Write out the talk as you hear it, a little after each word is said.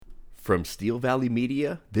From Steel Valley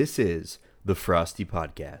Media, this is the Frosty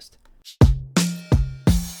Podcast.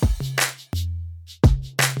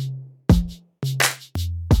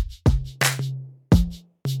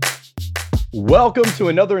 Welcome to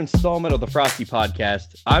another installment of the Frosty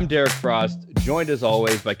Podcast. I'm Derek Frost, joined as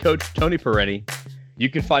always by Coach Tony Perenni. You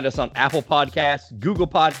can find us on Apple Podcasts, Google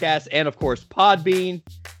Podcasts, and of course Podbean.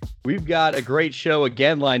 We've got a great show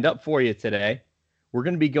again lined up for you today. We're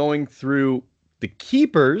going to be going through the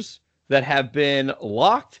keepers that have been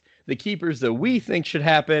locked, the keepers that we think should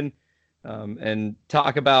happen, and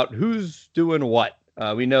talk about who's doing what.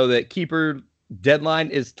 We know that keeper deadline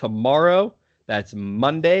is tomorrow. That's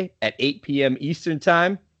Monday at 8 p.m. Eastern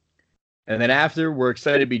time. And then after, we're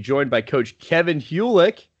excited to be joined by Coach Kevin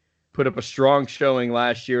Hulick. Put up a strong showing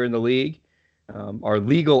last year in the league. Our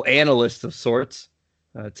legal analyst of sorts.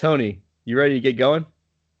 Tony, you ready to get going?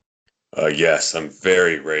 Yes, I'm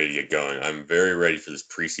very ready to get going. I'm very ready for this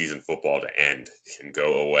preseason football to end and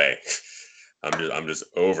go away. I'm just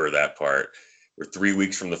over that part. We're 3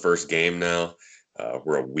 weeks from the first game now.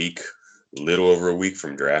 We're little over a week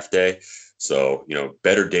from draft day. So,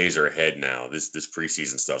 better days are ahead now. This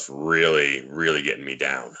preseason stuff's really, really getting me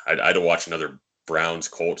down. I had to watch another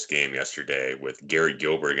Browns-Colts game yesterday with Gary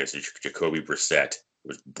Gilbert against Jacoby Brissett. It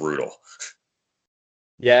was brutal.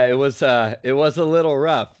 Yeah, it was a little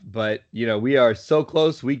rough, but we are so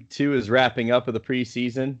close. Week 2 is wrapping up of the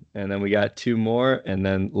preseason, and then we got 2 more, and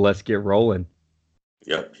then let's get rolling.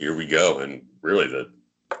 Yep, here we go. And really,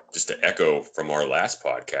 just to echo from our last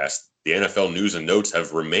podcast, the NFL news and notes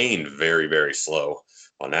have remained very, very slow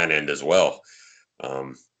on that end as well.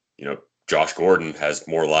 Josh Gordon has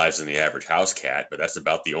more lives than the average house cat, but that's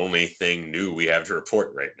about the only thing new we have to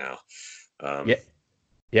report right now.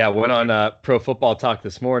 Yeah, I went on Pro Football Talk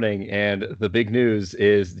this morning, and the big news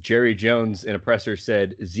is Jerry Jones in a presser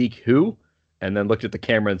said, "Zeke who?" and then looked at the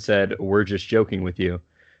camera and said, "We're just joking with you."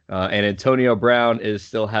 And Antonio Brown is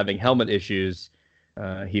still having helmet issues.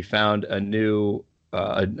 He found a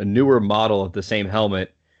newer model of the same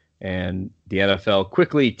helmet, and the NFL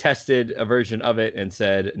quickly tested a version of it and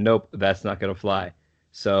said, "Nope, that's not going to fly."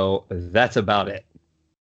 So that's about it.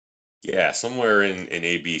 Yeah, somewhere in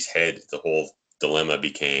AB's head, the whole dilemma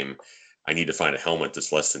became, I need to find a helmet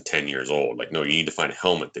that's less than 10 years old. Like, no, you need to find a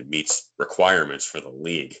helmet that meets requirements for the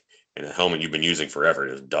league. And a helmet you've been using forever,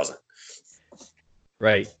 it doesn't.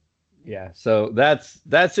 Right. Yeah. So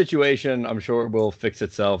that situation, I'm sure, will fix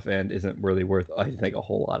itself and isn't really worth, I think, a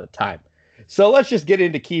whole lot of time. So let's just get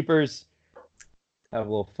into keepers. Have a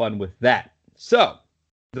little fun with that. So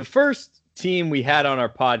the first team we had on our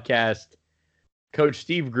podcast, Coach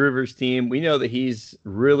Steve Groover's team, we know that he's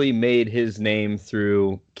really made his name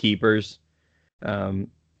through keepers. He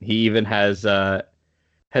even has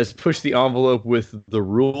pushed the envelope with the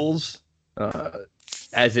rules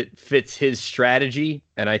as it fits his strategy.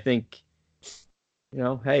 And I think,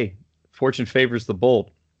 hey, fortune favors the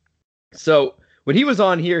bold. So when he was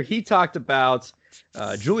on here, he talked about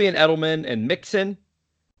Julian Edelman and Mixon.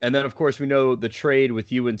 And then, of course, we know the trade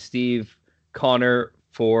with you and Steve, Connor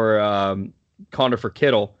for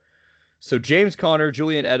Kittle. So James Conner,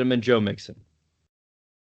 Julian Edelman, Joe Mixon.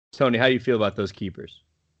 Tony, how do you feel about those keepers?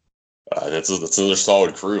 That's another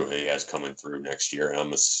solid crew he has coming through next year. And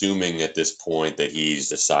I'm assuming at this point that he's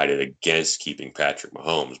decided against keeping Patrick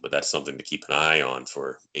Mahomes, but that's something to keep an eye on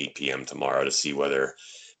for 8 p.m. tomorrow to see whether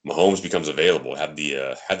Mahomes becomes available. Have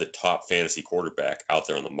the top fantasy quarterback out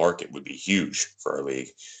there on the market would be huge for our league.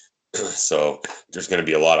 So there's going to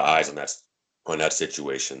be a lot of eyes on that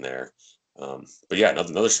situation there. But yeah,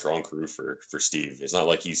 another strong crew for Steve. It's not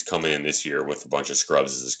like he's coming in this year with a bunch of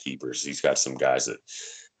scrubs as his keepers. He's got some guys that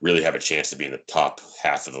really have a chance to be in the top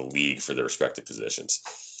half of the league for their respective positions.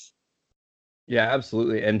 Yeah,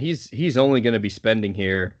 absolutely. And he's only going to be spending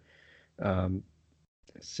here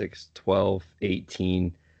 6, 12,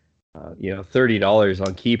 18, $30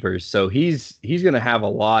 on keepers. So he's going to have a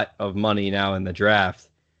lot of money now in the draft.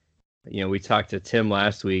 We talked to Tim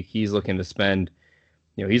last week. He's looking to spend,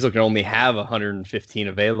 he's looking to only have 115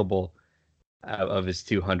 available of his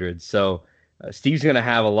 200. So Steve's going to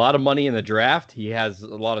have a lot of money in the draft. He has a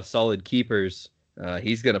lot of solid keepers.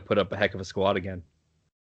 He's going to put up a heck of a squad again.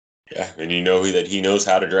 Yeah, and that he knows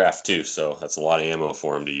how to draft too. So that's a lot of ammo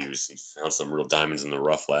for him to use. He found some real diamonds in the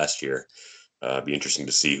rough last year. Be interesting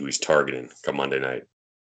to see who he's targeting come Monday night.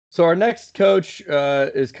 So our next coach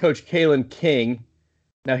is Coach Kalen King.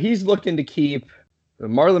 Now he's looking to keep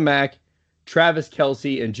Marlon Mack, Travis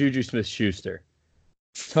Kelce, and Juju Smith-Schuster.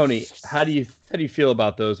 Tony, how do you feel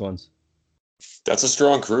about those ones? That's a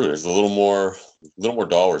strong crew. There's a little more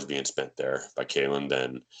dollars being spent there by Kalen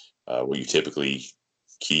than what you typically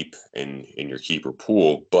keep in your keeper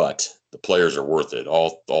pool. But the players are worth it.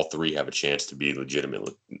 All three have a chance to be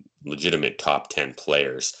legitimate top 10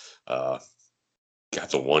 players. Got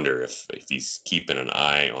to wonder if he's keeping an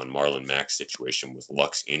eye on Marlon Mack's situation with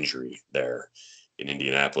Luck's injury there in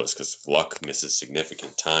Indianapolis, because if Luck misses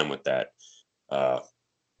significant time with that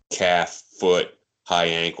calf, foot, high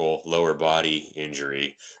ankle, lower body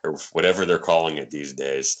injury, or whatever they're calling it these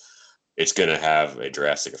days, it's going to have a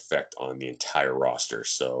drastic effect on the entire roster.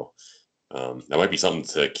 So that might be something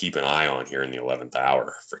to keep an eye on here in the 11th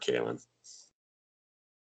hour for Kalen.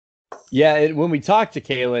 Yeah, when we talked to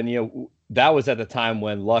Kalen, that was at the time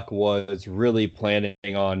when Luck was really planning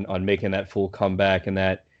on making that full comeback, and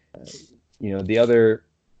that the other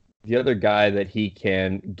guy that he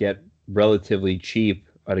can get relatively cheap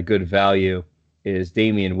at a good value is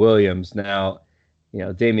Damian Williams. Now,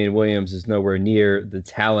 Damian Williams is nowhere near the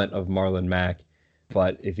talent of Marlon Mack,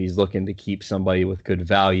 but if he's looking to keep somebody with good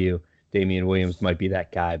value, Damian Williams might be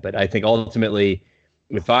that guy. But I think ultimately,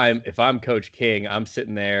 if I'm Coach King, I'm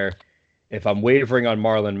sitting there. If I'm wavering on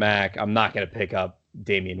Marlon Mack, I'm not going to pick up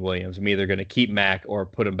Damian Williams. I'm either going to keep Mack or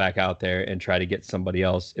put him back out there and try to get somebody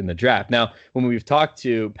else in the draft. Now, when we've talked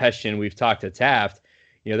to Peshtian, we've talked to Taft,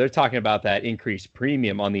 they're talking about that increased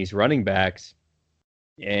premium on these running backs,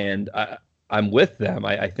 and I'm with them.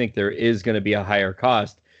 I think there is going to be a higher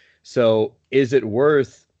cost. So is it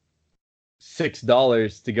worth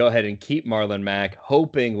 $6 to go ahead and keep Marlon Mack,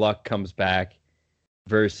 hoping Luck comes back,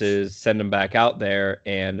 versus send him back out there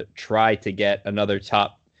and try to get another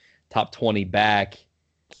top 20 back,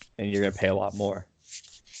 and you're going to pay a lot more?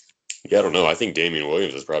 Yeah, I don't know. I think Damian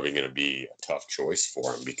Williams is probably going to be a tough choice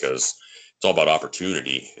for him, because it's all about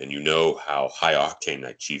opportunity, and how high octane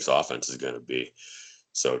that Chiefs offense is going to be.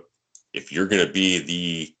 So if you're going to be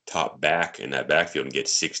the top back in that backfield and get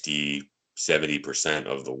 60-70%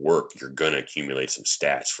 of the work, you're going to accumulate some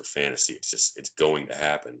stats for fantasy. It's going to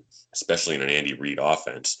happen, especially in an Andy Reid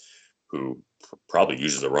offense, who probably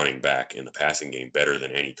uses the running back in the passing game better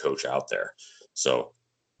than any coach out there. So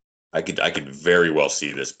I could very well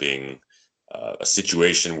see this being a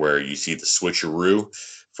situation where you see the switcheroo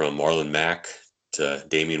from Marlon Mack to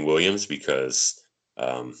Damian Williams, because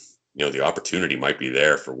the opportunity might be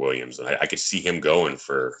there for Williams, and I could see him going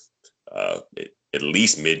for at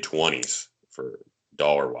least mid-20s for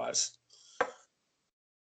dollar-wise.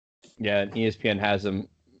 Yeah, and ESPN has him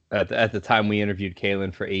at the time we interviewed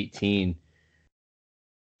Kalen for 18,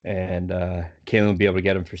 and Kalen will be able to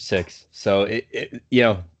get him for 6. So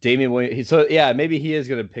Damian Williams. So yeah, maybe he is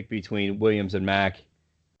going to pick between Williams and Mack.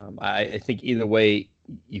 I think either way,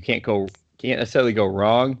 you can't necessarily go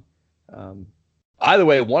wrong. Either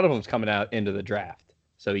way, one of them's coming out into the draft,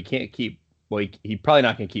 so he can't keep. Well, he probably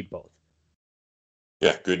not going to keep both.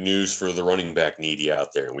 Yeah, good news for the running back needy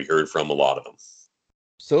out there, and we heard from a lot of them.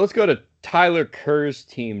 So let's go to Tyler Kerr's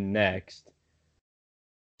team next.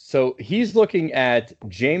 So he's looking at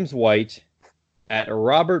James White, at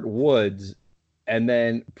Robert Woods, and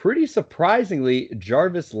then pretty surprisingly,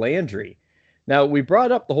 Jarvis Landry. Now, we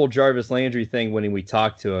brought up the whole Jarvis Landry thing when we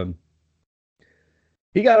talked to him.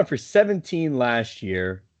 He got him for 17 last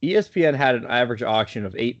year. ESPN had an average auction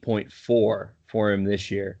of 8.4 for him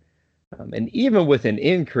this year. And even with an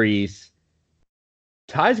increase,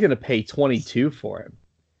 Ty's going to pay 22 for him.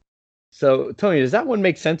 So, Tony, does that one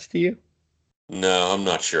make sense to you? No, I'm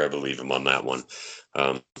not sure I believe him on that one.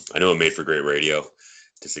 I know it made for great radio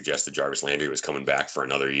to suggest that Jarvis Landry was coming back for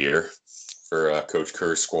another year for Coach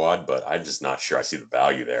Kerr's squad, but I'm just not sure I see the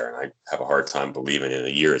value there, and I have a hard time believing in a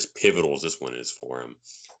year as pivotal as this one is for him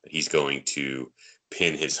that he's going to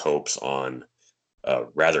pin his hopes on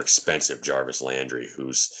rather expensive Jarvis Landry,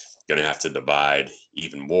 who's going to have to divide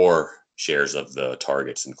even more shares of the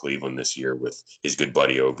targets in Cleveland this year with his good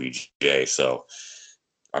buddy OBJ. So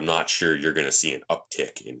I'm not sure you're going to see an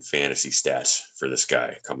uptick in fantasy stats for this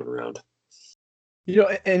guy coming around.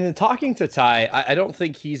 And in talking to Ty, I don't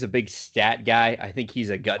think he's a big stat guy. I think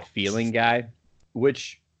he's a gut feeling guy,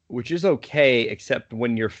 which is okay, except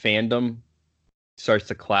when your fandom starts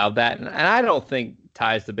to cloud that. And I don't think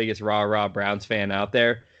Ty's the biggest rah-rah Browns fan out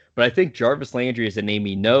there, but I think Jarvis Landry is a name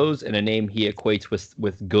he knows and a name he equates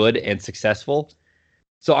with good and successful.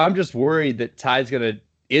 So I'm just worried that Ty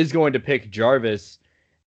is going to pick Jarvis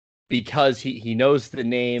because he knows the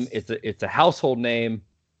name. It's a household name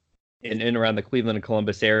in around the Cleveland and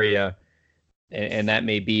Columbus area, and that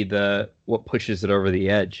may be what pushes it over the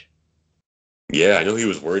edge. Yeah, I know he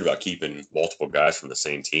was worried about keeping multiple guys from the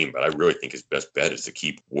same team, but I really think his best bet is to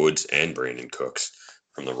keep Woods and Brandon Cooks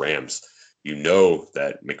from the Rams. You know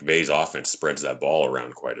that McVay's offense spreads that ball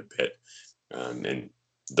around quite a bit, and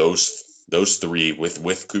those three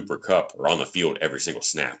with Cooper Kupp are on the field every single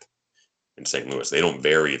snap. in St. Louis. They don't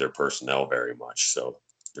vary their personnel very much. So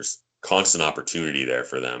there's constant opportunity there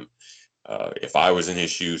for them. If I was in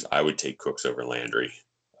his shoes, I would take Cooks over Landry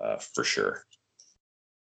for sure.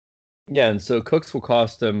 Yeah, and so Cooks will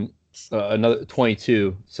cost him another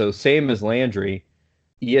 22. So same as Landry.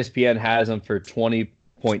 ESPN has him for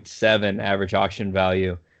 20.7 average auction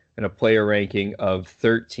value and a player ranking of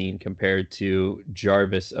 13 compared to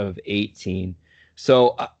Jarvis of 18.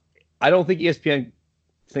 So I don't think ESPN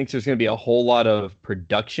thinks there's going to be a whole lot of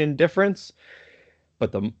production difference,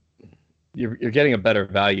 but you're getting a better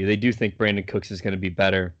value. They do think Brandon Cooks is going to be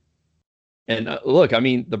better. And look, I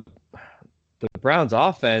mean, the Browns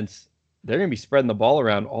offense, they're going to be spreading the ball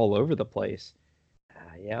around all over the place.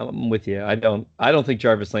 Yeah, I'm with you. I don't think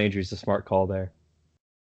Jarvis Landry is a smart call there.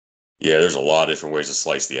 Yeah, there's a lot of different ways to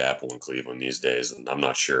slice the apple in Cleveland these days, and I'm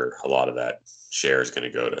not sure a lot of that share is going to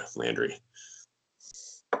go to Landry.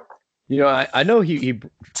 You know, I know he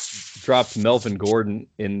dropped Melvin Gordon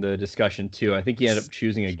in the discussion too. I think he ended up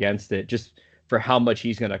choosing against it just for how much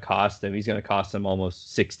he's going to cost him. He's going to cost him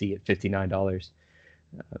almost $60 at $59.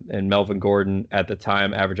 And Melvin Gordon at the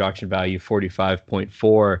time, average auction value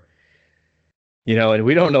 45.4. You know, and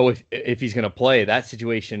we don't know if he's going to play. That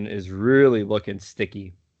situation is really looking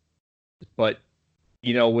sticky. But,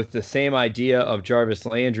 you know, with the same idea of Jarvis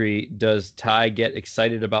Landry, does Ty get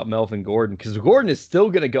excited about Melvin Gordon? Because Gordon is still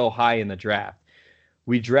going to go high in the draft.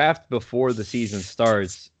 We draft before the season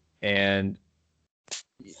starts, and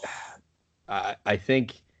I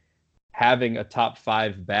think having a top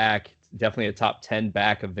 5 back, definitely a top 10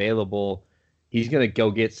 back available, he's going to go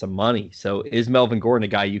get some money. So is Melvin Gordon a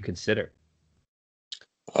guy you consider?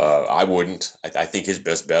 I wouldn't. I think his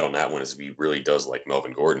best bet on that one is if he really does like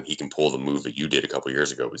Melvin Gordon, he can pull the move that you did a couple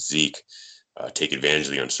years ago with Zeke, take advantage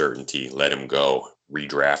of the uncertainty, let him go,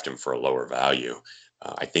 redraft him for a lower value.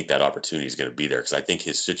 I think that opportunity is going to be there because I think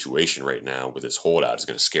his situation right now with his holdout is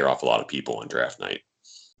going to scare off a lot of people on draft night.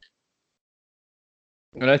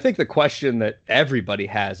 And I think the question that everybody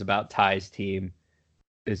has about Ty's team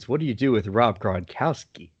is, what do you do with Rob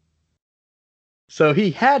Gronkowski? So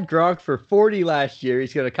he had Gronk for 40 last year.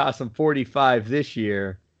 He's going to cost him 45 this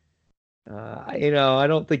year. You know, I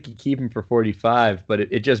don't think you keep him for 45, but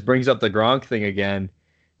it just brings up the Gronk thing again.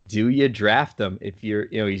 Do you draft him if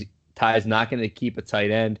Ty's not going to keep a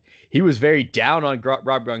tight end? He was very down on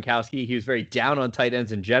Rob Gronkowski. He was very down on tight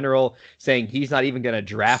ends in general, saying he's not even going to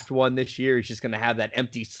draft one this year. He's just going to have that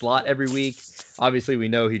empty slot every week. Obviously, we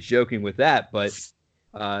know he's joking with that, but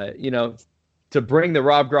you know, to bring the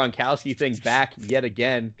Rob Gronkowski thing back yet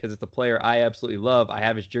again, because it's a player I absolutely love. I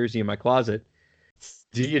have his jersey in my closet.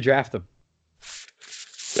 Do you draft him?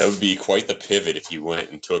 That would be quite the pivot if you went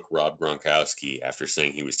and took Rob Gronkowski after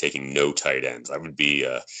saying he was taking no tight ends. That would be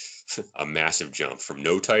a massive jump from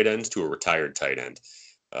no tight ends to a retired tight end.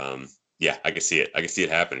 Yeah, I can see it. I can see it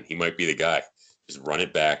happening. He might be the guy. Just run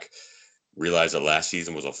it back. Realize that last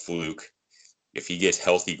season was a fluke. If he gets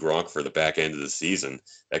healthy Gronk for the back end of the season,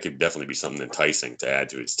 that could definitely be something enticing to add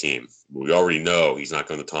to his team. We already know he's not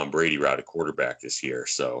going the Tom Brady route at quarterback this year,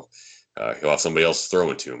 so he'll have somebody else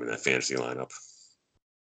throwing to him in that fantasy lineup.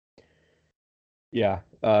 Yeah.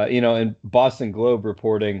 You know, and Boston Globe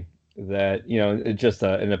reporting that, you know, it's just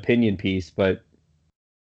an opinion piece, but,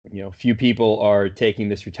 you know, few people are taking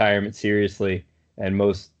this retirement seriously, and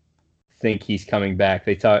most think he's coming back.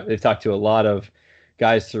 They've talked to a lot of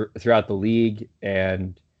guys throughout the league,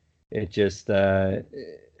 and it just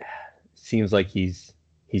seems like he's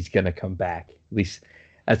going to come back. At least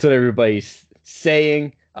that's what everybody's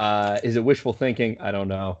saying. Is it wishful thinking? I don't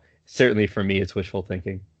know. Certainly for me, it's wishful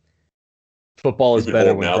thinking. Football is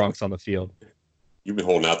better when Gronk's on the field. You've been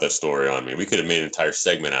holding out that story on me. We could have made an entire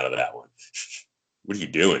segment out of that one. What are you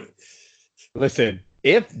doing? Listen,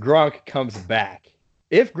 if Gronk comes back,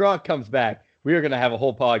 we are going to have a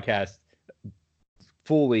whole podcast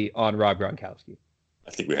fully on Rob Gronkowski.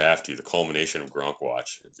 I think we have to. The culmination of Gronk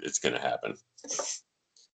Watch. It's going to happen.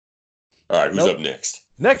 All right, who's up next?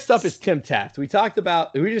 Next up is Tim Taft. We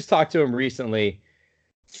just talked to him recently.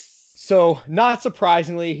 So, not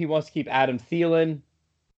surprisingly, he wants to keep Adam Thielen.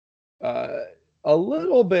 A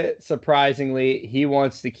little bit surprisingly, he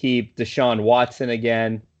wants to keep Deshaun Watson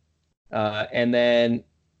again. And then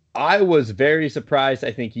I was very surprised.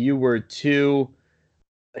 I think you were too.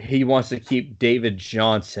 He wants to keep David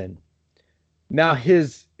Johnson. Now,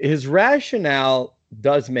 his rationale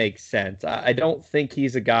does make sense. I don't think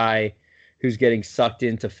he's a guy who's getting sucked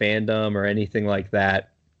into fandom or anything like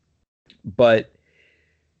that. But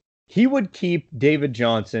he would keep David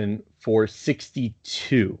Johnson for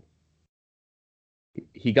 62.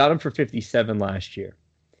 He got him for 57 last year.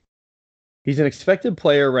 He's an expected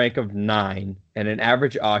player rank of 9 and an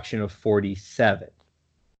average auction of 47.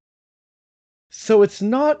 So it's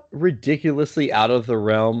not ridiculously out of the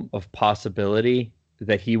realm of possibility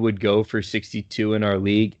that he would go for 62 in our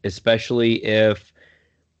league, especially if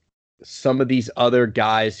some of these other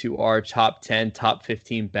guys who are top 10, top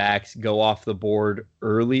 15 backs go off the board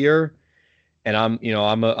earlier. And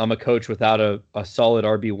I'm a coach without a solid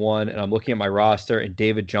RB1, and I'm looking at my roster and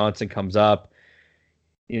David Johnson comes up.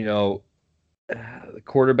 You know, the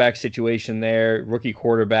quarterback situation there, rookie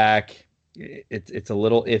quarterback, it's a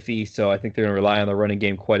little iffy. So I think they're going to rely on the running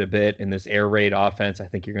game quite a bit in this air raid offense. I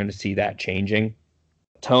think you're going to see that changing.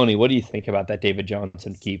 Tony, what do you think about that David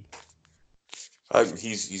Johnson keep?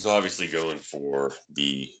 He's obviously going for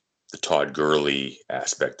the Todd Gurley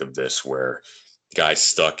aspect of this, where the guy's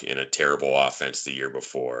stuck in a terrible offense the year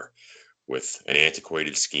before with an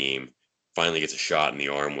antiquated scheme. Finally gets a shot in the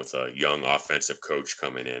arm with a young offensive coach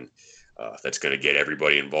coming in. That's going to get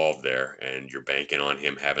everybody involved there, and you're banking on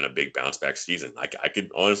him having a big bounce back season. I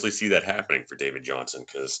could honestly see that happening for David Johnson,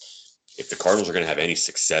 because if the Cardinals are going to have any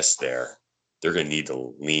success there, they're going to need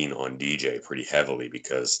to lean on DJ pretty heavily,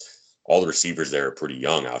 because all the receivers there are pretty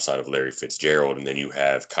young outside of Larry Fitzgerald, and then you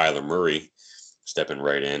have Kyler Murray stepping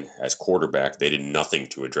right in as quarterback. They did nothing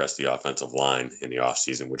to address the offensive line in the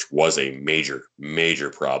offseason, which was a major,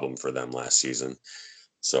 major problem for them last season.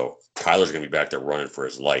 So Kyler's going to be back there running for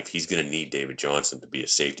his life. He's going to need David Johnson to be a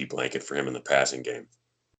safety blanket for him in the passing game.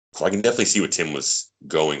 So I can definitely see what Tim was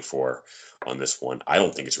going for on this one. I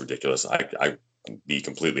don't think it's ridiculous. I be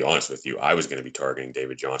completely honest with you. I was going to be targeting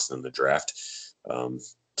David Johnson in the draft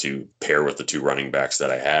to pair with the two running backs that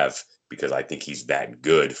I have, because I think he's that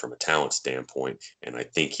good from a talent standpoint. And I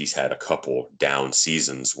think he's had a couple down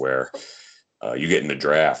seasons where you get in the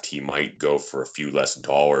draft, he might go for a few less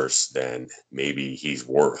dollars than maybe he's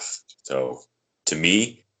worth. So to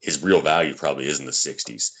me, his real value probably is in the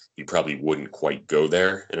 60s. He probably wouldn't quite go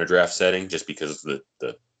there in a draft setting just because of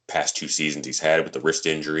the past 2 seasons he's had with the wrist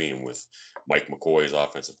injury and with Mike McCoy as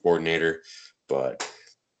offensive coordinator. But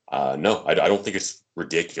no, I don't think it's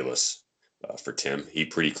ridiculous for Tim. He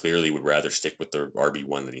pretty clearly would rather stick with the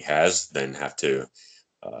RB1 that he has than have to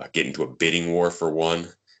get into a bidding war for one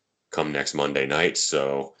come next Monday night.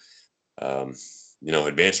 So,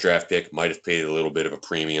 advanced draft pick might have paid a little bit of a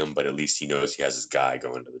premium, but at least he knows he has his guy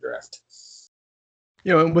going to the draft.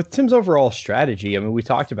 And with Tim's overall strategy, I mean, we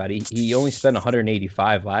talked about it. He only spent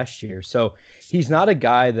 185 last year. So he's not a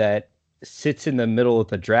guy that sits in the middle of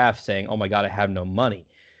the draft saying, oh my God, I have no money.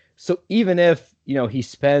 So even if, he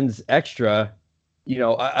spends extra,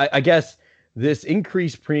 I guess this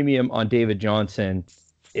increased premium on David Johnson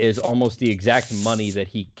is almost the exact money that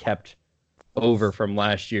he kept over from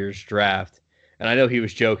last year's draft. And I know he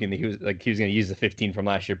was joking that he was going to use the 15 from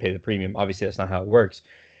last year, pay the premium. Obviously, that's not how it works.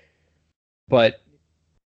 But,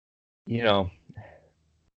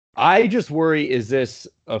 I just worry, is this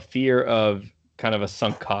a fear of kind of a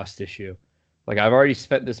sunk cost issue? Like, I've already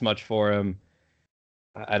spent this much for him.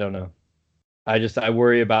 I don't know. I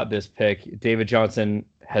worry about this pick. David Johnson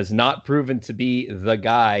has not proven to be the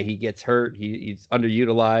guy. He gets hurt. He's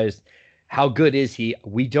underutilized. How good is he?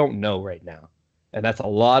 We don't know right now. And that's a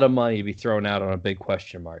lot of money to be thrown out on a big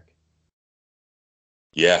question mark.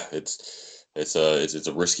 Yeah, it's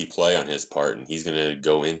a risky play on his part, and he's going to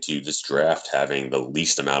go into this draft having the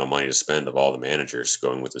least amount of money to spend of all the managers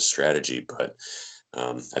going with this strategy. But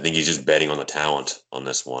I think he's just betting on the talent on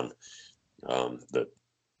this one.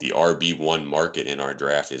 The RB1 market in our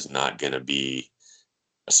draft is not going to be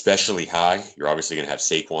especially high. You're obviously going to have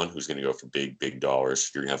Saquon, who's going to go for big, big dollars.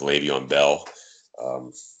 You're going to have Le'Veon Bell,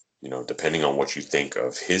 depending on what you think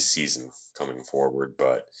of his season coming forward.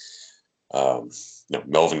 But,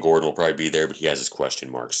 Melvin Gordon will probably be there, but he has his question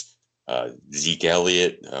marks. Zeke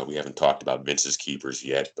Elliott, we haven't talked about Vince's keepers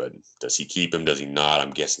yet, but does he keep him? Does he not? I'm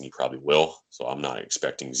guessing he probably will. So I'm not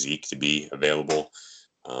expecting Zeke to be available.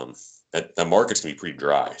 That market's going to be pretty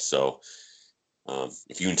dry. So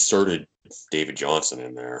if you inserted David Johnson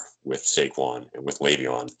in there with Saquon and with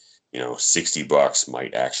Le'Veon, $60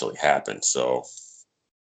 might actually happen. So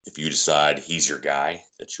if you decide he's your guy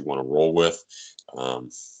that you want to roll with,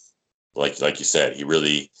 like you said, he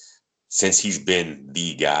really, since he's been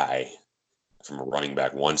the guy from a running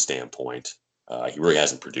back one standpoint, he really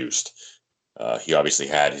hasn't produced. He obviously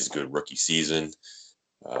had his good rookie season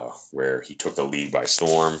where he took the league by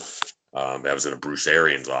storm. That was in a Bruce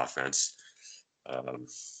Arians offense.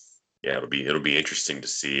 It'll be interesting to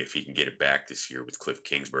see if he can get it back this year with Cliff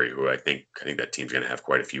Kingsbury, who I think that team's going to have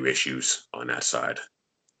quite a few issues on that side.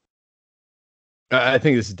 I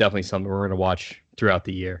think this is definitely something we're going to watch throughout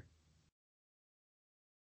the year.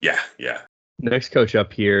 Yeah. Next coach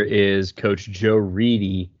up here is Coach Joe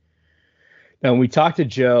Reedy. Now, when we talked to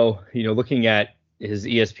Joe, looking at his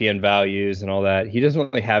ESPN values and all that, he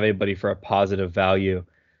doesn't really have anybody for a positive value.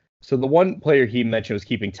 So the one player he mentioned was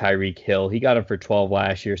keeping Tyreek Hill. He got him for 12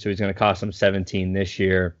 last year, so he's going to cost him 17 this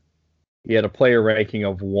year. He had a player ranking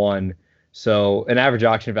of 1, so an average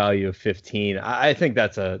auction value of 15. I think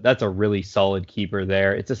that's a really solid keeper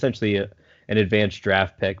there. It's essentially an advanced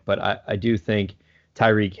draft pick, but I do think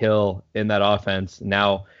Tyreek Hill in that offense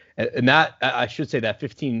now, and that I should say that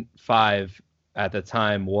 15.5 at the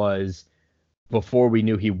time was before we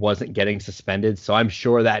knew he wasn't getting suspended. So I'm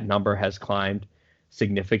sure that number has climbed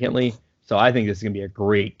significantly. So I think this is going to be a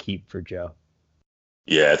great keep for Joe.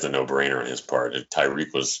 Yeah, it's a no-brainer on his part.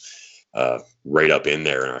 Tyreek was right up in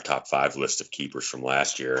there in our top 5 list of keepers from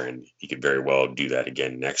last year, and he could very well do that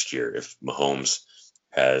again next year if Mahomes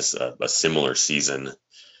has a similar season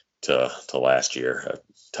to last year.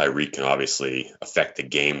 Tyreek can obviously affect the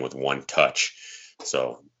game with one touch,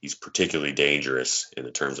 so he's particularly dangerous in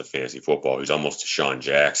the terms of fantasy football. He's almost Deshaun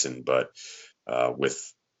Jackson, but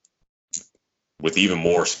with even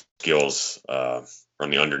more skills on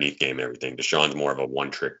the underneath game and everything. Deshaun's more of a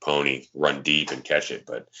one-trick pony, run deep and catch it.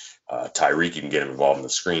 But Tyreek, you can get him involved in the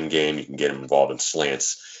screen game. You can get him involved in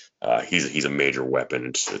slants. He's a major weapon.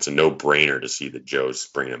 It's a no-brainer to see that Joe's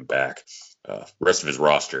bringing him back. The rest of his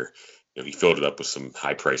roster, he filled it up with some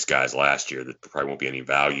high-priced guys last year that probably won't be any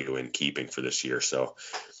value in keeping for this year. So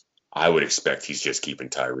I would expect he's just keeping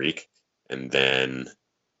Tyreek, and then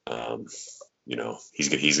he's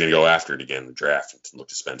going to go after it again in the draft and look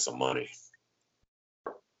to spend some money.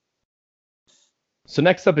 So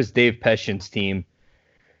next up is Dave Peshin's team.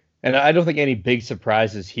 And I don't think any big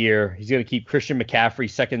surprises here. He's going to keep Christian McCaffrey,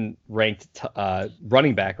 second-ranked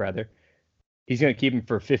running back, rather. He's going to keep him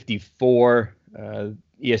for 54.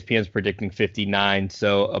 ESPN's predicting 59.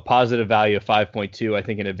 So a positive value of 5.2, I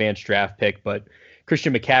think an advanced draft pick. But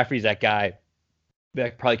Christian McCaffrey's that guy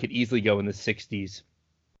that probably could easily go in the 60s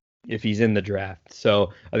if he's in the draft.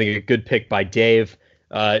 So I think a good pick by Dave.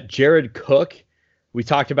 Jared Cook, we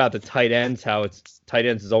talked about the tight ends, how tight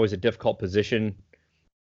ends is always a difficult position.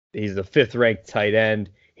 He's the 5th-ranked tight end.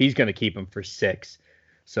 He's going to keep him for 6.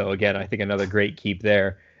 So, again, I think another great keep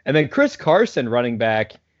there. And then Chris Carson, running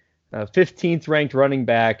back, 15th-ranked running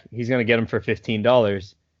back. He's going to get him for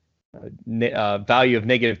 $15. Value of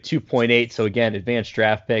negative 2.8. So, again, advanced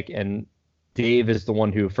draft pick. And Dave is the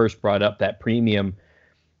one who first brought up that premium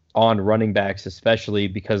on running backs, especially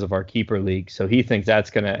because of our keeper league. So he thinks that's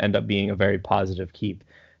going to end up being a very positive keep.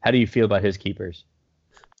 How do you feel about his keepers?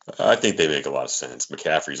 I think they make a lot of sense.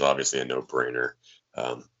 McCaffrey's obviously a no-brainer.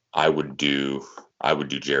 I would do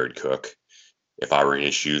Jared Cook if I were in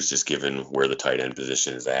his shoes, just given where the tight end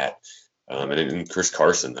position is at. And then Chris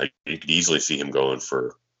Carson, you could easily see him going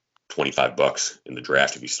for $25 in the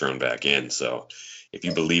draft if he's thrown back in. So if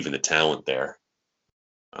you believe in the talent there,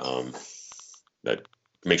 that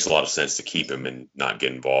makes a lot of sense to keep him and not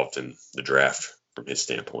get involved in the draft from his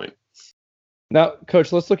standpoint. Now,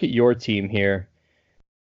 Coach, let's look at your team here.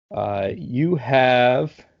 You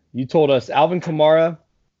told us Alvin Kamara,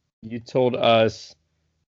 you told us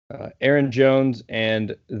Aaron Jones,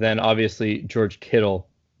 and then obviously George Kittle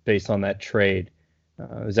based on that trade.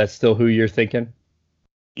 Is that still who you're thinking?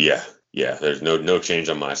 Yeah. There's no change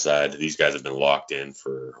on my side. These guys have been locked in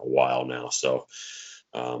for a while now, so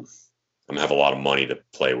I'm gonna have a lot of money to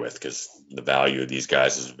play with because the value of these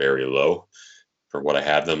guys is very low for what I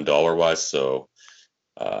have them dollar-wise. So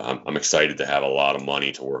I'm excited to have a lot of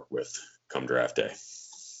money to work with come draft day.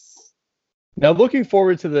 Now, looking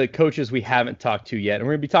forward to the coaches we haven't talked to yet, and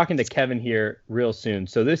we're going to be talking to Kevin here real soon.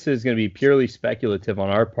 So this is going to be purely speculative on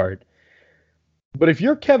our part. But if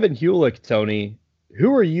you're Kevin Hulick, Tony,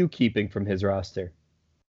 who are you keeping from his roster?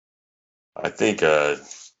 I think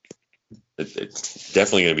it's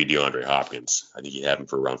definitely going to be DeAndre Hopkins. I think you have him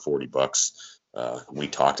for around $40. We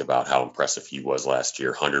talked about how impressive he was last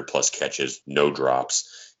year, 100-plus catches, no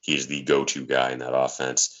drops. He's the go-to guy in that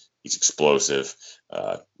offense. He's explosive.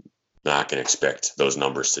 Not going to expect those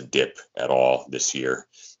numbers to dip at all this year.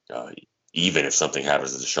 Even if something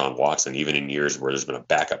happens to Deshaun Watson, even in years where there's been a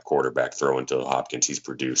backup quarterback throwing to Hopkins, he's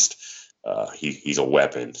produced. He's a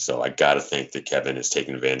weapon. So I got to think that Kevin is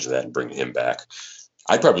taking advantage of that and bringing him back.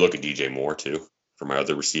 I'd probably look at DJ Moore, too, for my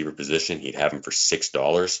other receiver position. He'd have him for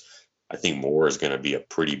 $6. I think Moore is going to be a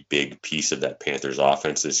pretty big piece of that Panthers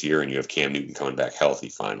offense this year, and you have Cam Newton coming back healthy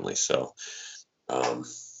finally. So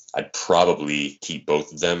I'd probably keep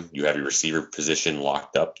both of them. You have your receiver position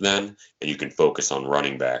locked up then, and you can focus on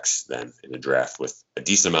running backs then in the draft with a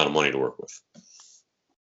decent amount of money to work with.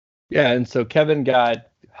 Yeah, and so Kevin got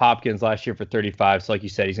Hopkins last year for 35. So like you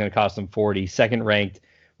said, he's going to cost him 40. Second ranked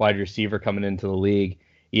wide receiver coming into the league.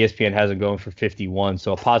 ESPN has him going for 51.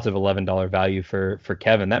 So a positive $11 value for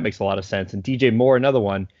Kevin. That makes a lot of sense. And DJ Moore, another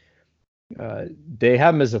one. They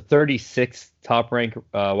have him as a 36th top ranked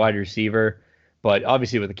wide receiver. But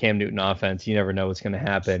obviously with the Cam Newton offense, you never know what's going to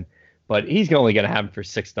happen. But he's only going to have him for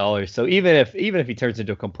 $6. So even if he turns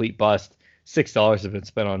into a complete bust, $6 have been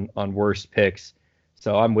spent on worse picks.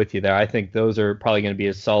 So I'm with you there. I think those are probably going to be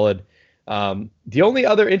as solid. The only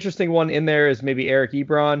other interesting one in there is maybe Eric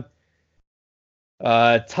Ebron,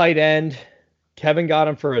 tight end. Kevin got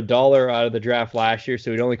him for $1 out of the draft last year,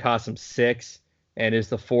 so it only cost him $6, and is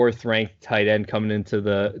the 4th ranked tight end coming into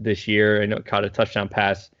this year. I know it caught a touchdown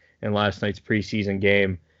pass in last night's preseason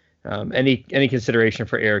game. Any consideration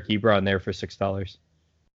for Eric Ebron there for $6?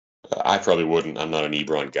 I probably wouldn't. I'm not an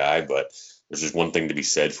Ebron guy, but there's just one thing to be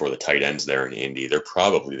said for the tight ends there in Indy. They're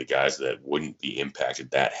probably the guys that wouldn't be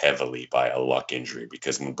impacted that heavily by a luck injury,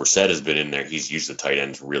 because when Brissett has been in there, he's used the tight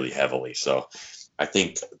ends really heavily. So I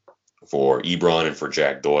think for Ebron and for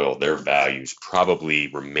Jack Doyle, their values probably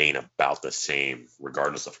remain about the same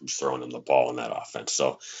regardless of who's throwing them the ball in that offense.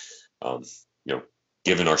 So,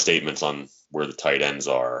 given our statements on where the tight ends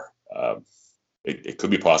are, it could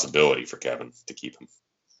be a possibility for Kevin to keep him.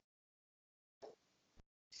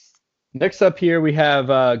 Next up here, we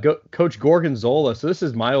have Coach Gorgonzola. So this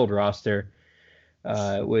is my old roster,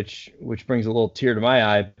 which brings a little tear to my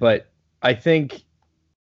eye. But I think,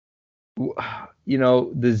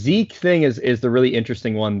 the Zeke thing is the really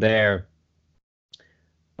interesting one there.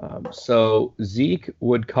 So Zeke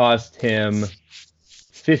would cost him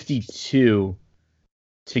 52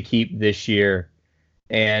 to keep this year,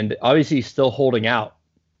 and obviously he's still holding out.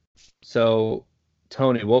 So,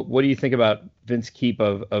 Tony, what do you think about Vince keep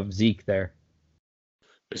of Zeke there?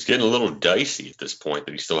 It's getting a little dicey at this point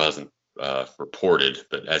that he still hasn't reported,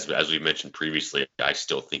 but as we mentioned previously, I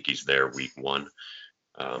still think he's there week 1.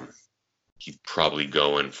 He's probably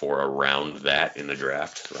going for around that in the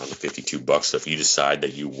draft, around the $52. So if you decide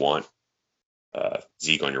that you want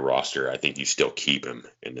Zeke on your roster, I think you still keep him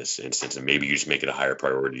in this instance, and maybe you just make it a higher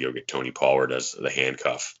priority. You'll get Tony Pollard as the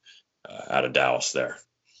handcuff out of Dallas there.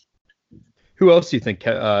 Who else do you think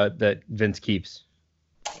that Vince keeps?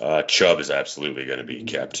 Chubb is absolutely going to be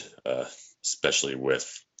kept, especially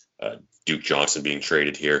with Duke Johnson being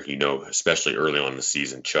traded here. Especially early on in the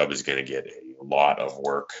season, Chubb is going to get a lot of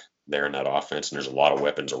work there in that offense, and there's a lot of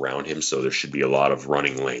weapons around him, so there should be a lot of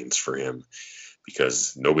running lanes for him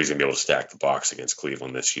because nobody's going to be able to stack the box against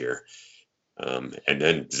Cleveland this year. And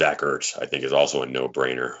then Zach Ertz, I think, is also a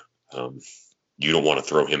no-brainer. You don't want to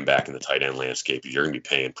throw him back in the tight end landscape. You're going to be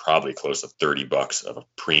paying probably close to $30 of a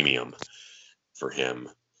premium for him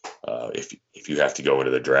if you have to go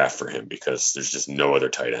into the draft for him, because there's just no other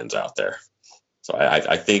tight ends out there. So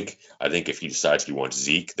I think if he decides he wants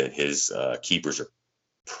Zeke, then his keepers are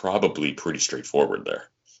probably pretty straightforward there.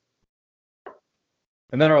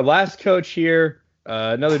 And then our last coach here,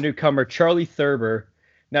 another newcomer, Charlie Thurber.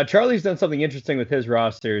 Now, Charlie's done something interesting with his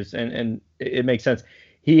rosters, and it makes sense.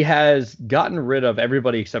 He has gotten rid of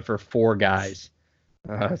everybody except for 4 guys.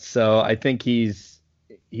 So I think he's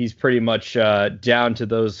pretty much down to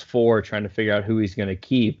those 4, trying to figure out who he's going to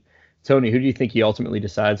keep. Tony, who do you think he ultimately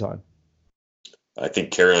decides on? I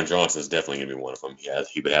think Kerryon Johnson is definitely going to be one of them.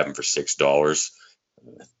 He would have him for $6.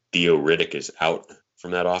 Theo Riddick is out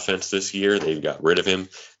from that offense this year. They've got rid of him.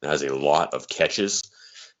 That has a lot of catches.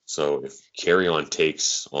 So if Kerryon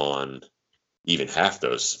takes on even half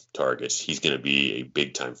those targets, he's going to be a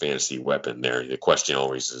big-time fantasy weapon there. The question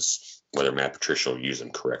always is whether Matt Patricia will use him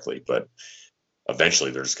correctly, but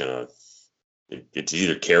eventually it's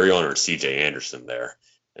either Kerryon or CJ Anderson there,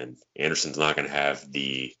 and Anderson's not going to have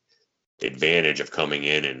the advantage of coming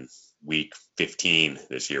in week 15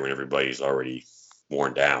 this year when everybody's already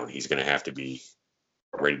worn down. He's going to have to be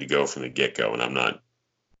ready to go from the get-go, and I'm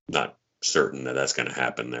not certain that that's going to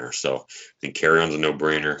happen there. So I think Kerryon's a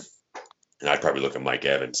no-brainer. And I'd probably look at Mike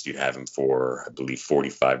Evans. You'd have him for, I believe,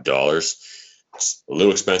 $45. It's a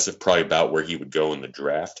little expensive, probably about where he would go in the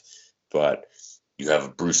draft. But you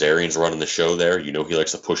have Bruce Arians running the show there. He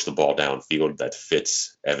likes to push the ball downfield. That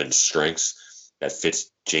fits Evans' strengths. That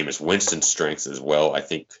fits Jameis Winston's strengths as well. I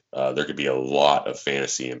think there could be a lot of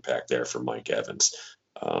fantasy impact there for Mike Evans.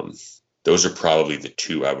 Those are probably the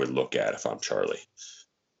 2 I would look at if I'm Charlie.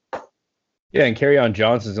 Yeah, and Kerryon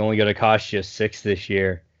Johnson's only going to cost you 6 this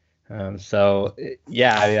year.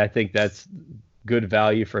 I think that's good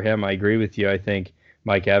value for him. I agree with you. I think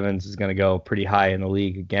Mike Evans is going to go pretty high in the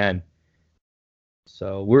league again.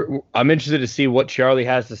 So I'm interested to see what Charlie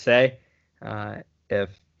has to say.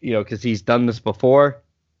 Because he's done this before.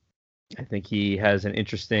 I think he has an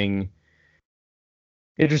interesting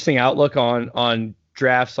outlook on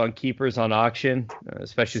drafts, on keepers, on auction,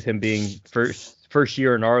 especially with him being first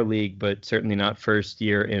year in our league, but certainly not first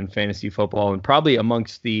year in fantasy football, and probably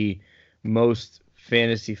amongst the most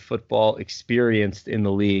fantasy football experienced in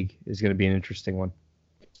the league is going to be an interesting one.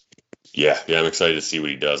 Yeah, I'm excited to see what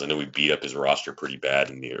he does. I know we beat up his roster pretty bad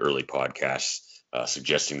in the early podcasts,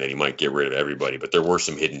 suggesting that he might get rid of everybody, but there were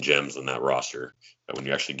some hidden gems on that roster when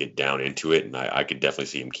you actually get down into it, and I could definitely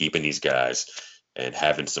see him keeping these guys and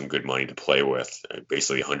having some good money to play with,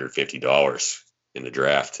 basically $150 in the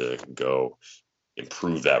draft to go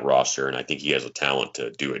improve that roster, and I think he has a talent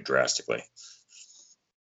to do it drastically.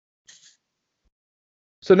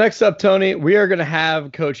 So next up, Tony, we are going to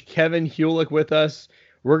have Coach Kevin Hulick with us.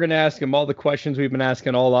 We're going to ask him all the questions we've been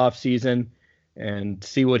asking all off season and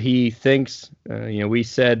see what he thinks. We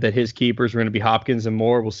said that his keepers were going to be Hopkins and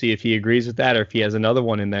Moore. We'll see if he agrees with that or if he has another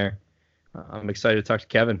one in there. I'm excited to talk to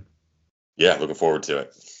Kevin. Yeah, looking forward to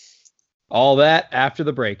it. All that after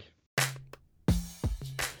the break.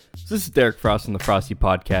 So this is Derek Frost on the Frosty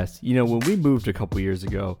Podcast. When we moved a couple years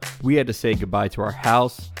ago, we had to say goodbye to our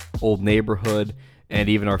house, old neighborhood, and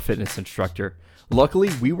even our fitness instructor. Luckily,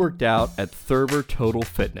 we worked out at Thurber Total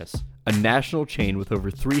Fitness, a national chain with over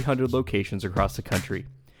 300 locations across the country.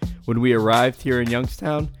 When we arrived here in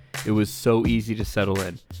Youngstown, it was so easy to settle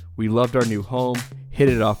in. We loved our new home, hit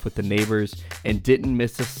it off with the neighbors, and didn't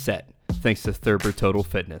miss a set thanks to Thurber Total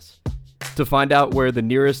Fitness. To find out where the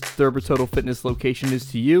nearest Thurber Total Fitness location is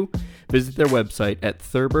to you, visit their website at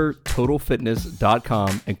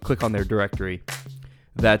thurbertotalfitness.com and click on their directory.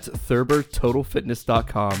 That's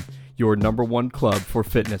thurbertotalfitness.com, your number one club for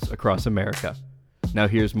fitness across America. Now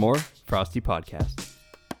here's more Frosty Podcast.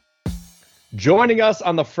 Joining us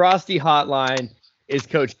on the Frosty Hotline is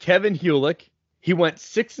Coach Kevin Hulick. He went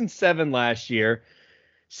 6-7 last year,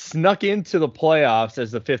 snuck into the playoffs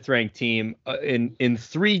as the fifth-ranked team. In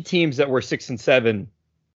three teams that were 6-7,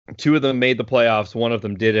 two of them made the playoffs, one of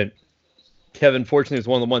them didn't. Kevin, fortunately, was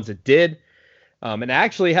one of the ones that did, and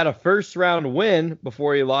actually had a first-round win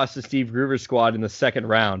before he lost to Steve Groover's squad in the second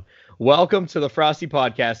round. Welcome to the Frosty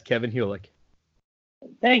Podcast, Kevin Hulick.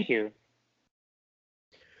 Thank you.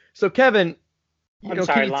 So, Kevin, can you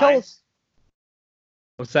tell us?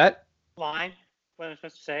 What's that? Line? What am I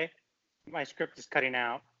supposed to say? My script is cutting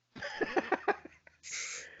out.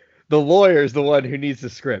 The lawyer is the one who needs the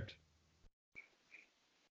script.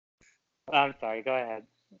 I'm sorry. Go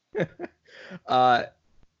ahead.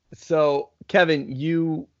 So, Kevin,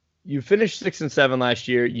 you finished 6-7 last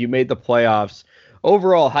year. You made the playoffs.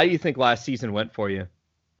 Overall, how do you think last season went for you?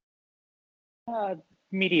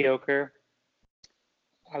 Mediocre,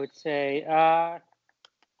 I would say.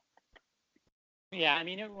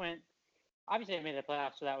 It went. Obviously, I made the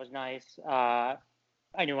playoffs, so that was nice. I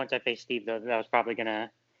knew once I faced Steve, though, that was probably going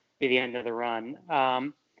to be the end of the run.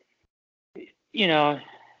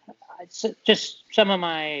 Just some of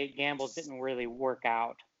my gambles didn't really work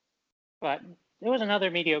out. But it was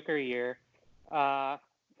another mediocre year. I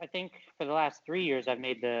think for the last 3 years, I've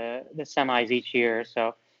made the semis each year,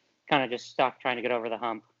 so kind of just stuck trying to get over the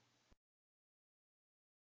hump.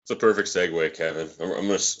 It's a perfect segue, Kevin. I'm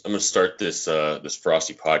gonna start this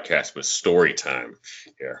Frosty Podcast with story time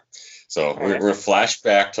here. So we're gonna flash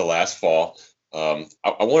back to last fall. I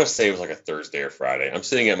want to say it was like a Thursday or Friday. I'm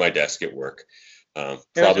sitting at my desk at work.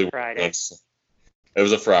 Probably Friday. It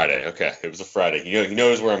was a Friday. Okay, it was a Friday. He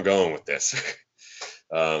knows where I'm going with this.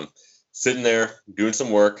 Sitting there doing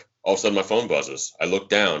some work. All of a sudden, my phone buzzes. I look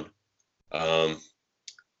down.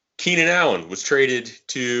 Keenan Allen was traded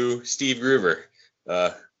to Steve Groover.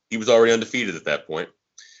 He was already undefeated at that point.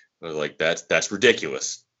 I was like, that's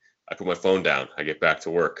ridiculous. I put my phone down. I get back to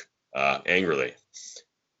work angrily.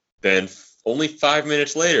 Then only 5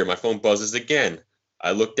 minutes later, my phone buzzes again.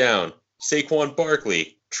 I look down. Saquon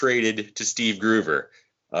Barkley traded to Steve Groover.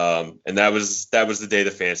 And that was the day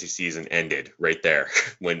the fantasy season ended right there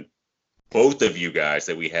when both of you guys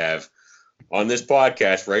that we have on this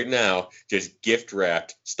podcast right now just gift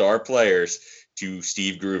wrapped star players to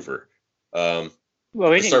Steve Groover. Well,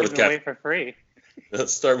 we didn't give them away for free.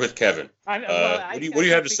 Let's start with Kevin. What do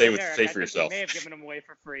you have to say for yourself? We may have given them away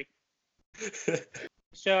for free.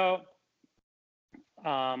 So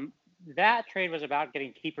that trade was about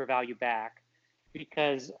getting keeper value back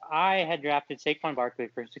because I had drafted Saquon Barkley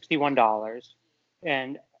for $61,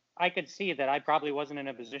 and I could see that I probably wasn't in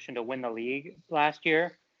a position to win the league last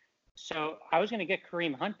year. So I was going to get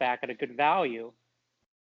Kareem Hunt back at a good value,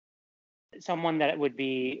 someone that would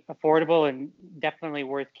be affordable and definitely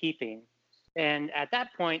worth keeping. And at that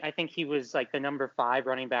point, I think he was like the number 5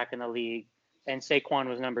 running back in the league, and Saquon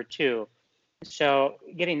was number 2. So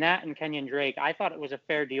getting that and Kenyon Drake, I thought it was a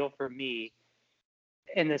fair deal for me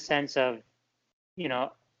in the sense of,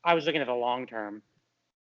 I was looking at the long term.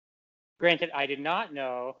 Granted, I did not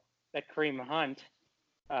know that Kareem Hunt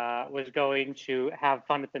was going to have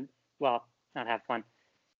fun not have fun,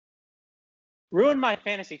 ruin my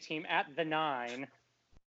fantasy team at the 9.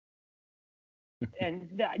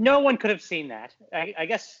 And no one could have seen that, I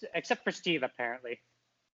guess, except for Steve, apparently.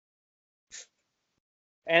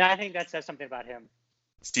 And I think that says something about him.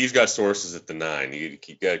 Steve's got sources at the 9. You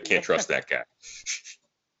can't trust that guy.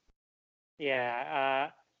 Yeah.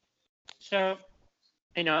 So,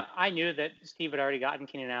 I knew that Steve had already gotten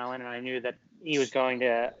Keenan Allen, and I knew that he was going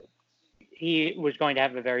to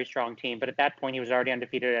have a very strong team. But at that point, he was already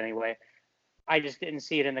undefeated anyway. I just didn't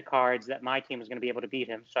see it in the cards that my team was going to be able to beat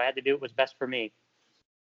him. So I had to do what was best for me.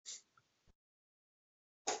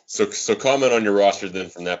 So comment on your roster then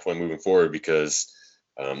from that point moving forward, because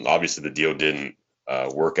obviously the deal didn't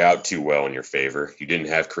work out too well in your favor. You didn't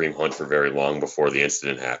have Kareem Hunt for very long before the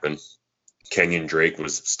incident happened. Kenyon Drake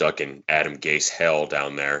was stuck in Adam Gase hell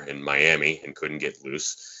down there in Miami and couldn't get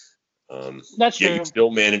loose. That's true. You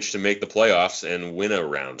still managed to make the playoffs and win a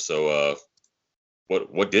round. So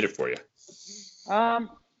what did it for you?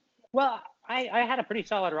 Well, I had a pretty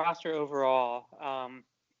solid roster overall.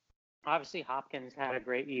 Obviously, Hopkins had a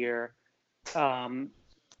great year.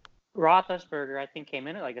 Roethlisberger, I think, came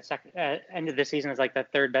in at like the second end of the season as like the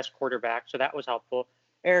third best quarterback, so that was helpful.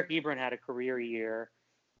 Eric Ebron had a career year.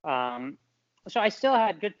 So I still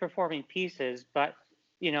had good performing pieces, but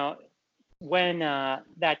when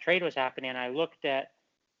that trade was happening, I looked at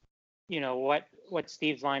what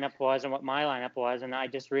Steve's lineup was and what my lineup was, and I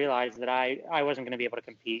just realized that I wasn't going to be able to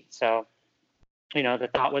compete. So the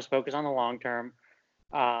thought was focus on the long term.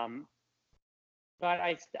 But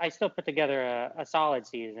I still put together a solid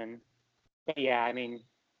season. But yeah, I mean,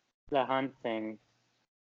 the Hunt thing,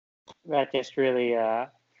 that just really,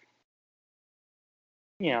 that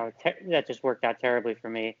just worked out terribly for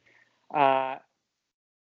me.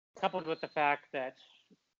 Coupled with the fact that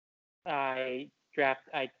I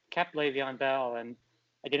kept Le'Veon Bell, and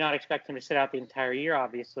I did not expect him to sit out the entire year,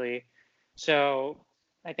 obviously. So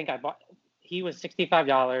I think he was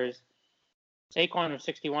 $65. Saquon was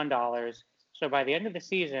 $61. So by the end of the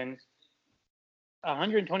season,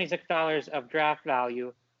 $126 of draft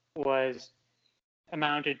value was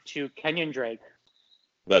amounted to Kenyon Drake.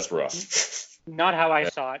 That's rough. Not how I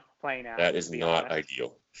saw it playing out. That is not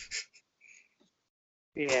ideal.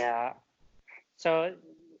 Yeah. So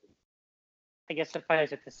I guess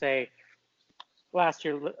suffice it to say, last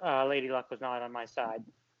year, Lady Luck was not on my side.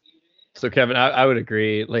 So, Kevin, I would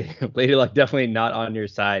agree. Lady Luck definitely not on your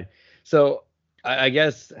side. So I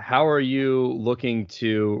guess, how are you looking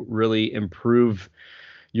to really improve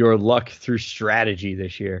your luck through strategy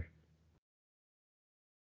this year?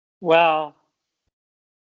 Well,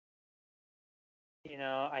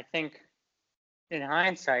 I think in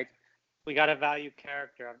hindsight, we got to value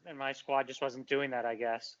character, and my squad just wasn't doing that, I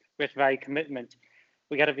guess. We have to value commitment.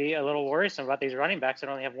 We got to be a little worrisome about these running backs that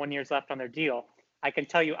only have 1 year left on their deal. I can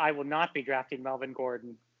tell you I will not be drafting Melvin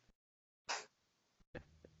Gordon.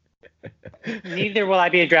 Neither will I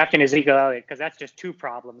be drafting Ezekiel Elliott, because that's just two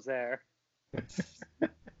problems there.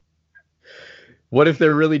 What if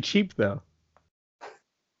they're really cheap, though?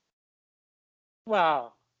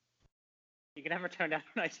 Well, you can never turn down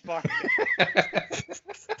a nice bargain.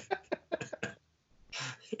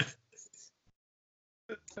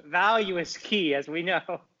 Value is key, as we know.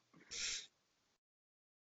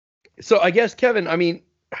 So I guess, Kevin, I mean,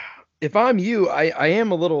 if I'm you, I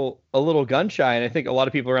am a little gun shy, and I think a lot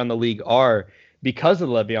of people around the league are, because of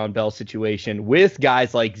the Le'Veon Bell situation with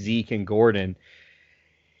guys like Zeke and Gordon.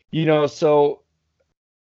 So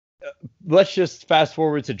let's just fast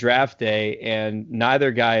forward to draft day, and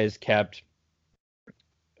neither guy is kept,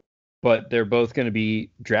 but they're both going to be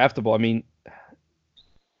draftable. I mean,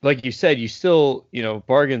 like you said, you still,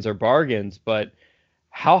 bargains are bargains, but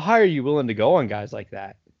how high are you willing to go on guys like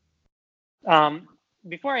that?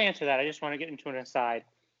 Before I answer that, I just want to get into an aside.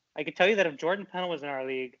 I could tell you that if Jordan Pennell was in our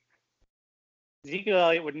league, Ezekiel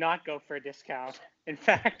Elliott would not go for a discount. In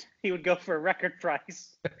fact, he would go for a record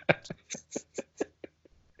price.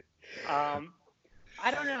 I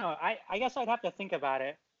don't know. I guess I'd have to think about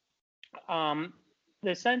it.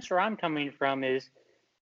 The sense where I'm coming from is,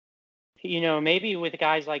 maybe with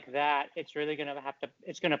guys like that, it's really going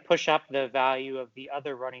to push up the value of the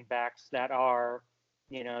other running backs that are,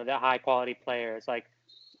 the high quality players. Like,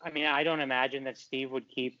 I mean, I don't imagine that Steve would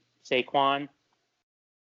keep Saquon.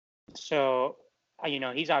 So,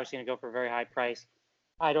 he's obviously going to go for a very high price.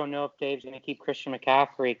 I don't know if Dave's going to keep Christian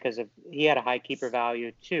McCaffrey because he had a high keeper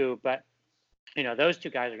value too. But those two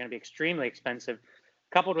guys are going to be extremely expensive,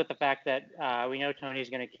 coupled with the fact that we know Tony's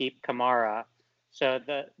going to keep Kamara. So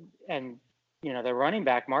the running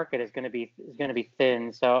back market is going to be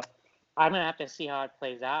thin. So I'm going to have to see how it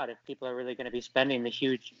plays out if people are really going to be spending the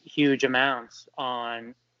huge amounts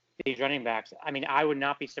on these running backs. I mean, I would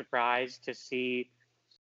not be surprised to see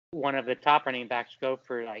one of the top running backs go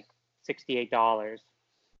for like $68,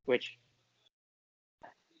 which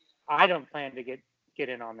I don't plan to get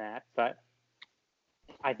in on that, but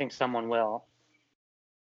I think someone will.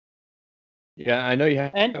 Yeah, I know you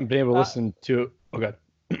haven't been able to listen to. Okay.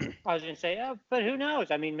 I was going to say, but who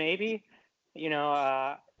knows? I mean, maybe,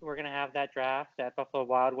 we're going to have that draft at Buffalo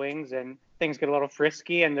Wild Wings and things get a little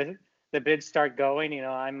frisky and the bids start going.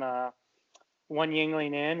 I'm one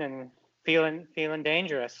Yingling in and feeling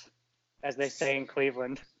dangerous, as they say in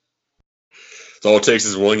Cleveland. So all it takes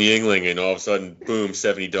is one Yingling, and all of a sudden, boom,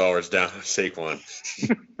 $70 down on Saquon.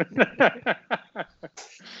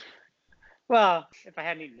 Well, if I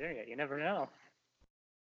hadn't eaten dinner yet, you never know.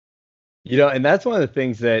 And that's one of the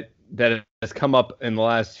things that has come up in the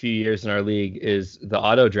last few years in our league is the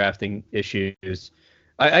auto drafting issues.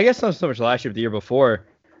 I guess not so much last year, but the year before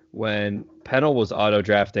when Pennell was auto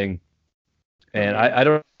drafting. And I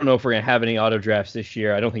don't know if we're going to have any auto drafts this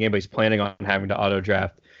year. I don't think anybody's planning on having to auto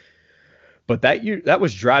draft. But that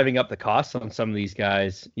was driving up the costs on some of these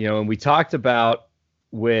guys. And we talked about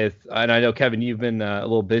and I know, Kevin, you've been a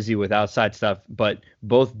little busy with outside stuff, but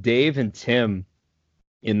both Dave and Tim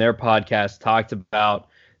in their podcast talked about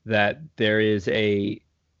that there's going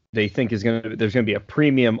to be a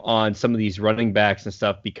premium on some of these running backs and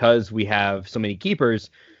stuff because we have so many keepers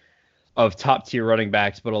of top tier running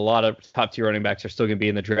backs, but a lot of top tier running backs are still going to be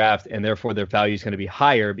in the draft, and therefore their value is going to be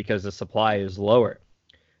higher because the supply is lower.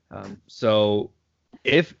 So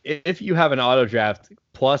if you have an auto draft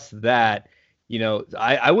plus that,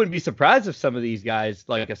 I wouldn't be surprised if some of these guys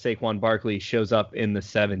like a Saquon Barkley shows up in the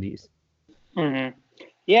 70s. Mm-hmm.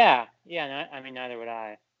 Yeah. I mean, neither would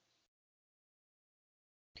I.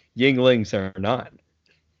 Yinglings are not.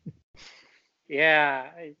 Yeah.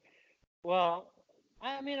 Well,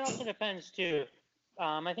 I mean, it also depends too.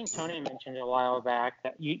 I think Tony mentioned a while back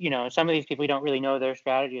that some of these people, we don't really know their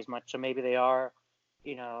strategy as much, so maybe they are,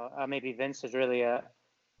 maybe Vince is really a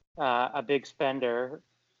big spender,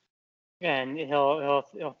 and he'll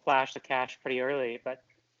flash the cash pretty early. But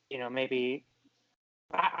maybe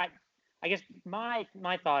I guess my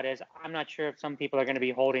thought is I'm not sure if some people are going to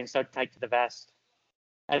be holding so tight to the vest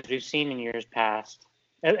as we've seen in years past,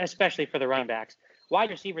 especially for the running backs. Wide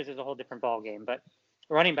receivers is a whole different ballgame, but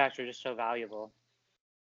running backs are just so valuable.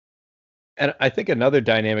 And I think another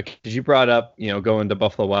dynamic, because you brought up, going to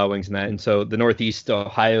Buffalo Wild Wings and that, and so the Northeast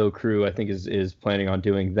Ohio crew, I think, is planning on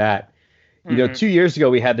doing that. 2 years ago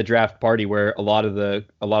we had the draft party where a lot of the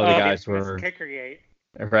guys were Kickergate,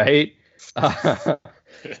 right.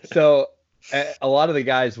 So a lot of the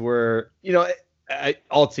guys were,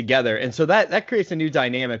 all together, and so that creates a new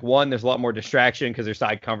dynamic. One, there's a lot more distraction because there's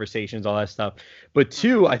side conversations, all that stuff. But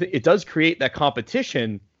two, I think it does create that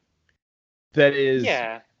competition that is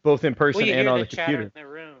both in person and on the computer. In the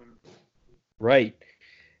room. Right.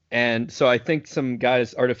 And so I think some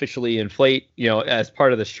guys artificially inflate, as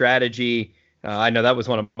part of the strategy. I know that was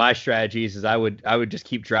one of my strategies is I would just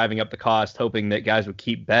keep driving up the cost, hoping that guys would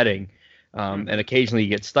keep betting. And occasionally you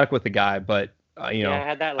get stuck with the guy, but I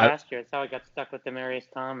had that last year. That's how I got stuck with Demarius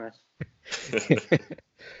Thomas.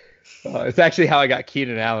 It's actually how I got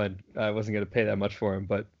Keenan Allen. I wasn't going to pay that much for him,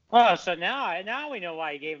 but so now we know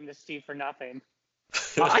why you gave him to Steve for nothing.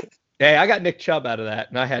 Hey, I got Nick Chubb out of that,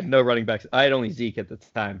 and I had no running backs. I had only Zeke at the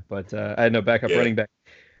time, but I had no backup running back.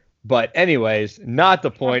 But anyways, not the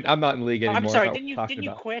point. I'm not in the league anymore. I'm sorry. Didn't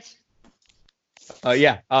you quit?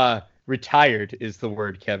 Yeah. Retired is the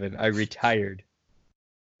word, Kevin. I retired.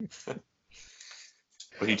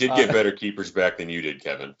 But he did get better keepers back than you did,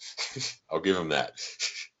 Kevin. I'll give him that.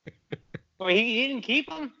 Well, he didn't keep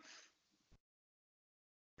him.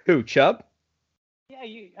 Who, Chubb? Yeah,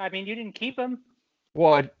 you didn't keep him.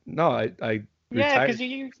 Well, I yeah, because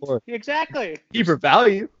you exactly keeper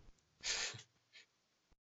value.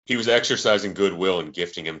 He was exercising goodwill and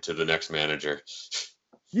gifting him to the next manager.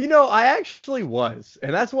 I actually was,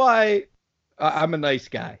 and that's why I'm a nice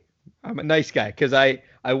guy. I'm a nice guy because I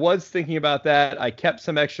was thinking about that. I kept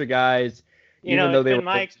some extra guys. It's been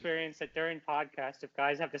my experience that during podcasts, if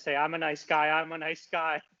guys have to say, I'm a nice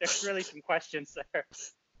guy, there's really some questions there.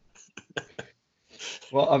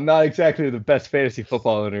 Well, I'm not exactly the best fantasy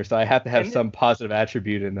football owner, so I have to have some positive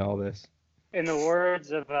attribute in all this. In the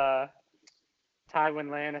words of Tywin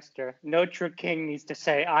Lannister, no true king needs to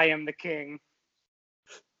say, I am the king.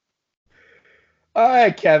 All All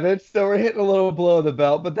right, Kevin. So we're hitting a little below the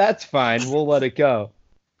belt, but that's fine. We'll let it go.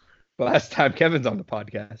 Last time Kevin's on the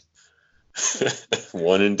podcast.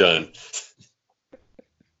 One and done.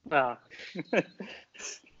 Well,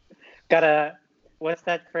 what's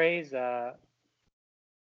that phrase? Better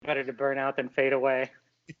to burn out than fade away.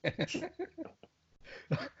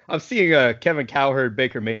 I'm seeing a Kevin Cowherd,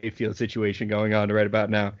 Baker Mayfield situation going on right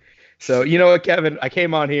about now. So, you know what, Kevin? I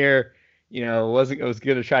came on here, I was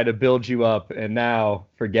going to try to build you up, and now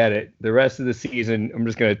forget it. The rest of the season, I'm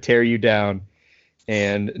just going to tear you down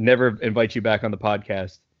and never invite you back on the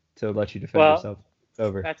podcast to let you defend yourself. It's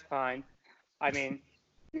over. That's fine. I mean,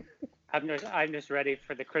 I'm just ready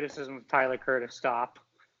for the criticism of Tyler Kerr to stop.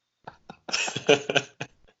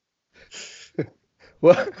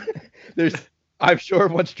 Well, I'm sure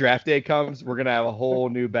once draft day comes, we're gonna have a whole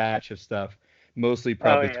new batch of stuff, mostly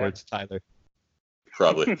probably towards Tyler.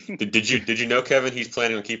 Probably. Did you know, Kevin? He's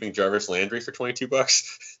planning on keeping Jarvis Landry for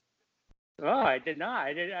 $22. Oh, I did not.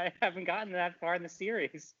 I haven't gotten that far in the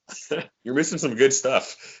series. You're missing some good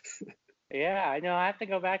stuff. Yeah, I know. I have to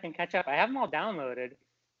go back and catch up. I have them all downloaded.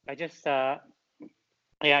 I just haven't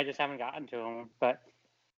gotten to them, but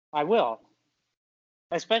I will.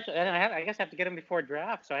 Especially, and I guess I have to get them before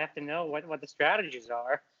draft, so I have to know what the strategies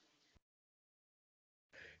are.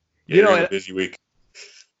 Yeah, a busy week.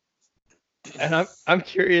 And I'm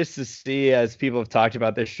curious to see, as people have talked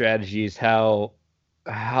about their strategies, how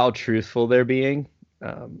truthful they're being.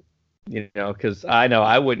 Because I know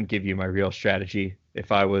I wouldn't give you my real strategy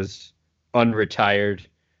if I was unretired,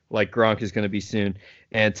 like Gronk is going to be soon,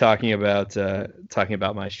 and talking about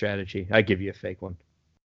my strategy. I give you a fake one.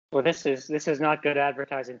 Well, this is not good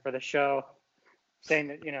advertising for the show, saying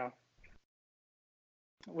that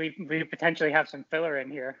we potentially have some filler in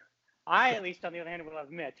here. I, at least on the other hand, will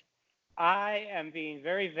admit I am being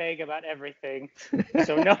very vague about everything,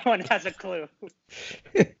 so no one has a clue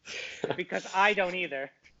because I don't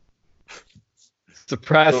either.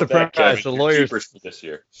 Surprise! The lawyers for this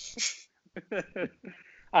year.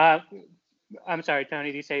 I'm sorry,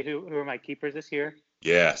 Tony. Did you say who are my keepers this year?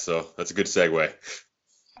 Yeah, so that's a good segue.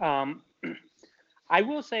 I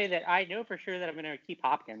will say that I know for sure that I'm going to keep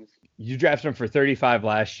Hopkins. You drafted him for 35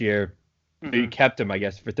 last year. Mm-hmm. You kept him, I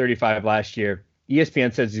guess, for 35 last year.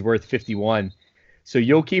 ESPN says he's worth 51. So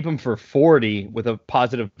you'll keep him for 40 with a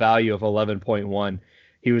positive value of 11.1.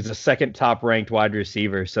 He was the second top ranked wide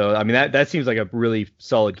receiver. So, I mean, that seems like a really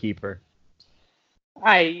solid keeper.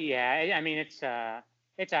 I mean, it's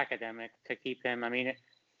academic to keep him. I mean,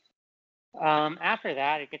 after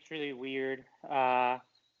that, it gets really weird.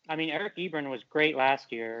 I mean, Eric Ebron was great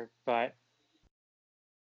last year, but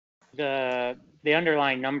the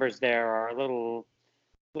underlying numbers there are a little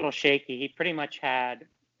shaky. He pretty much had,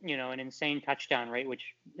 an insane touchdown rate,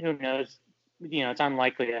 which who knows, it's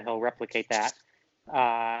unlikely that he'll replicate that.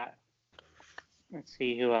 Let's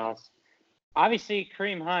see who else. Obviously,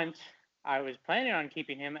 Kareem Hunt, I was planning on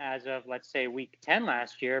keeping him as of, let's say, week 10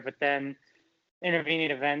 last year, but then intervening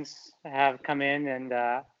events have come in and,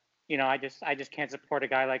 I just can't support a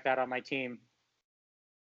guy like that on my team.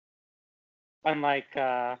 Unlike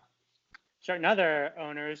certain other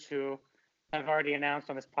owners who have already announced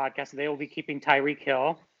on this podcast that they will be keeping Tyreek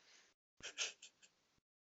Hill.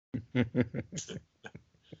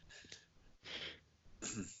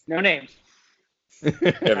 No names.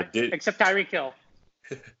 Kevin, except Tyreek Hill.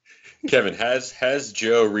 Kevin, has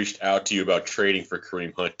Joe reached out to you about trading for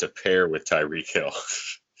Kareem Hunt to pair with Tyreek Hill?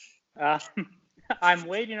 I've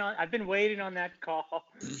been waiting on that call.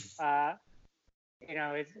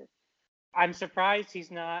 I'm surprised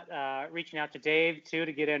he's not reaching out to Dave too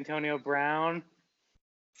to get Antonio Brown,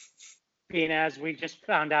 being as we just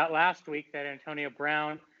found out last week that Antonio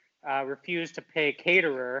Brown refused to pay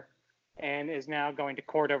caterer and is now going to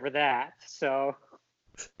court over that. So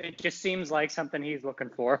it just seems like something he's looking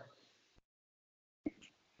for.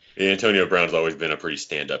 Yeah, Antonio Brown's always been a pretty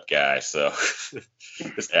stand-up guy, so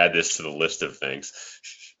just add this to the list of things.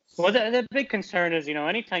 Well, the big concern is,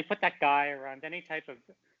 anytime you put that guy around any type of,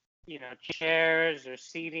 chairs or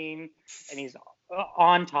seating, and he's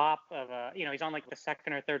on top of he's on like the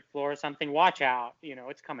second or third floor or something, watch out,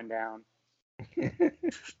 it's coming down.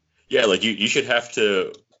 Yeah, like you should have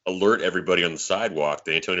to alert everybody on the sidewalk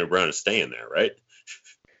that Antonio Brown is staying there, right?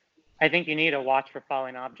 I think you need a watch for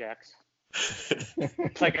falling objects.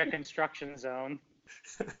 It's like a construction zone.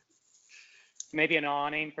 Maybe an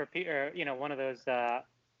awning for one of those. I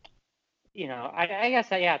guess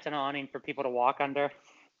it's an awning for people to walk under.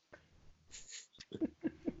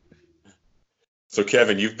 So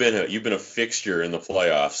Kevin, you've been a fixture in the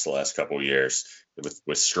playoffs the last couple of years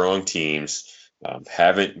with strong teams.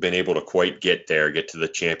 haven't been able to quite get to the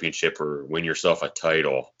championship or win yourself a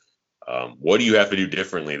title. What do you have to do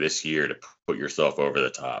differently this year to put yourself over the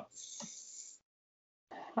top?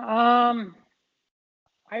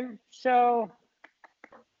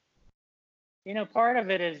 Part of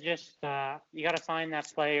it is just you got to find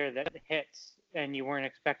that player that hits and you weren't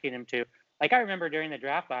expecting him to. Like I remember during the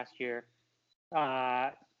draft last year,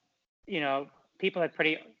 people had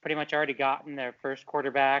pretty much already gotten their first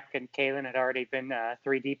quarterback, and Kalen had already been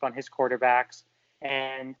 3 deep on his quarterbacks,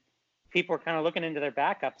 and people were kind of looking into their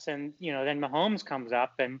backups, and then Mahomes comes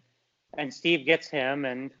up and Steve gets him,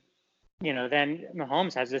 and then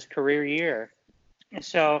Mahomes has this career year.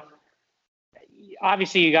 So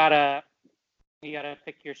obviously you gotta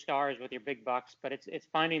pick your stars with your big bucks, but it's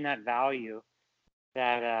finding that value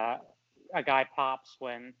that a guy pops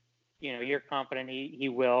when you're confident he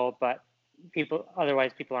will, but people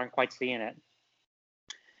aren't quite seeing it.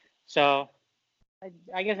 So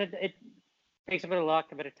I guess it takes a bit of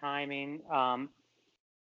luck, a bit of timing, a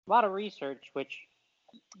lot of research, which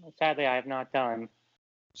sadly I have not done.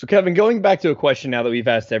 So Kevin, going back to a question now that we've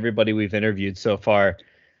asked everybody we've interviewed so far,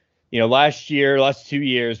 last 2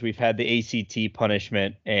 years, we've had the ACT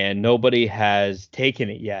punishment and nobody has taken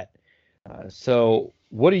it yet. So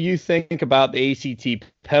what do you think about the ACT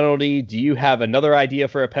penalty? Do you have another idea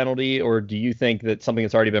for a penalty, or do you think that something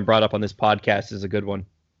that's already been brought up on this podcast is a good one?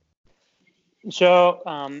 So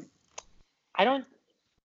I don't.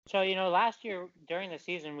 So last year during the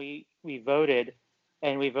season we voted,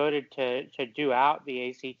 and we voted to do out the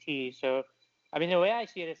ACT. So I mean, the way I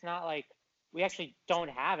see it, it's not like we actually don't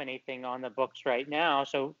have anything on the books right now.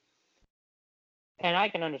 So, and I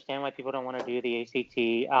can understand why people don't want to do the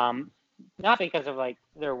ACT. Not because of like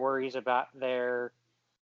their worries about their,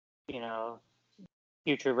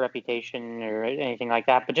 future reputation or anything like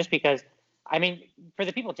that, but just because, I mean, for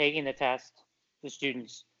the people taking the test, the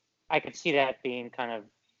students, I could see that being kind of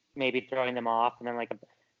maybe throwing them off, and then like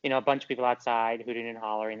a bunch of people outside hooting and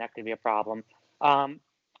hollering, that could be a problem. But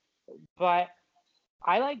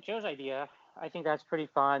I like Joe's idea. I think that's pretty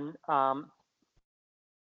fun.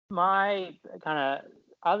 My kind of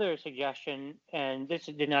other suggestion, and this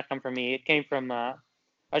did not come from me, it came from I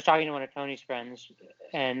was talking to one of Tony's friends,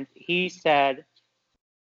 and he said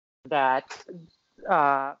that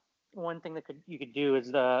one thing that you could do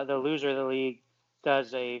is the loser of the league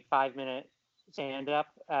does a 5-minute stand-up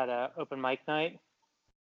at an open mic night.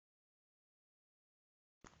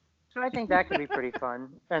 So I think that could be pretty fun.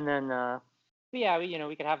 And then,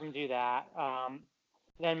 we could have them do that.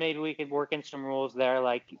 Then maybe we could work in some rules there,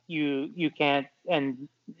 like you can't, and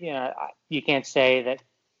you can't say that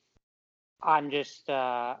I'm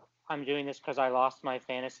doing this because I lost my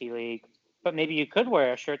fantasy league. But maybe you could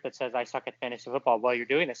wear a shirt that says I suck at fantasy football while you're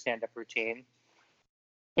doing a stand-up routine.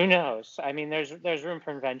 Who knows? I mean, there's room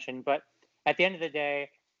for invention, but at the end of the day,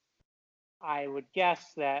 I would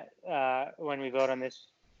guess that when we vote on this,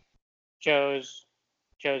 Joe's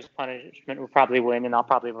punishment will probably win, and I'll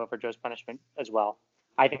probably vote for Joe's punishment as well.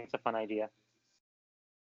 I think it's a fun idea.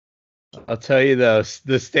 I'll tell you though,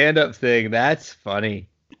 the stand-up thing, that's funny,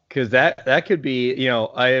 because that could be,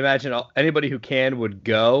 I imagine anybody who can would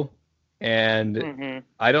go, and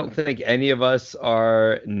I don't think any of us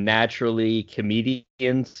are naturally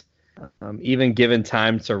comedians. Even given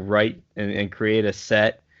time to write and create a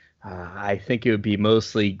set, I think it would be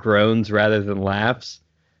mostly groans rather than laughs.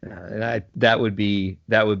 And that would be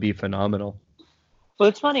phenomenal. Well,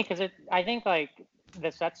 it's funny because I think like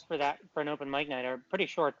the sets for an open mic night are pretty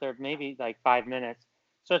short. They're maybe like 5 minutes,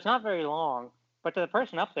 so it's not very long. But to the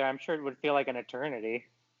person up there, I'm sure it would feel like an eternity.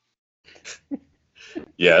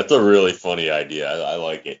 Yeah, it's a really funny idea. I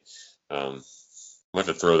like it. I'm going to have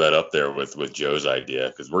to throw that up there with Joe's idea,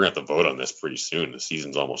 because we're going to have to vote on this pretty soon. The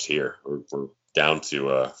season's almost here. We're down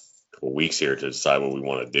to a couple weeks here to decide what we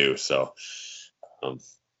want to do. So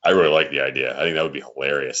I really like the idea. I think that would be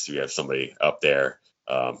hilarious if you have somebody up there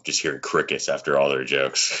just hearing crickets after all their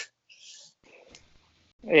jokes.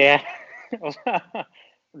 Yeah.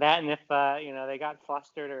 That, and if they got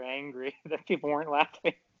flustered or angry that people weren't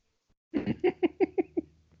laughing.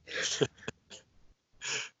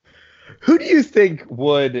 Who do you think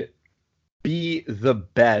would be the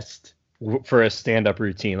best for a stand-up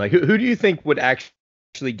routine? Like, who do you think would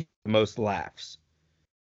actually get the most laughs?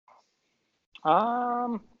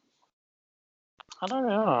 I don't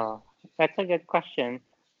know. That's a good question.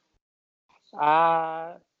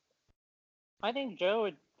 I think Joe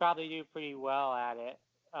would probably do pretty well at it.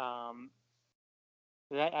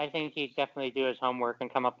 I think he'd definitely do his homework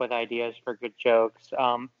and come up with ideas for good jokes.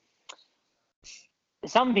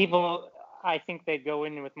 Some people, I think they'd go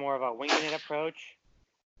in with more of a winging it approach,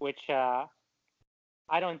 which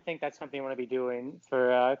I don't think that's something I want to be doing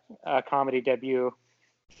for a comedy debut.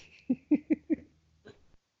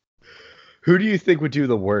 Who do you think would do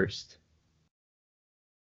the worst?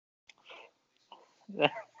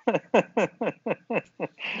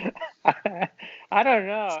 I don't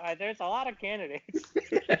know. There's a lot of candidates.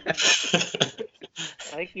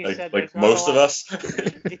 Like you said, like there's not most a lot, of us.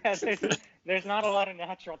 Yeah, there's not a lot of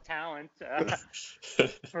natural talent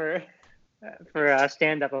for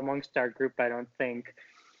stand-up amongst our group, I don't think.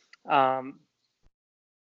 I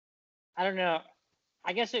don't know.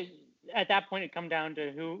 I guess at that point it come down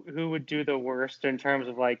to who would do the worst in terms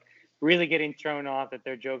of like really getting thrown off that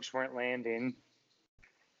their jokes weren't landing.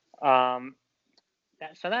 So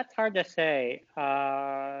that's hard to say.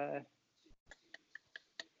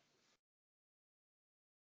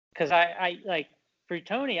 Because I like for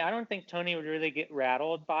Tony, I don't think Tony would really get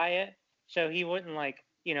rattled by it, so he wouldn't like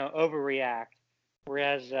overreact.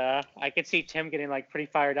 Whereas I could see Tim getting like pretty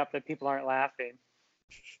fired up that people aren't laughing.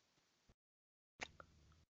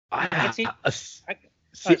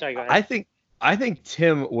 Sorry, go ahead. I think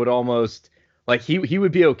Tim would almost like he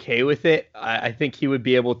would be okay with it. I think he would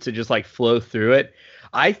be able to just like flow through it.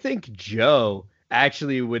 I think Joe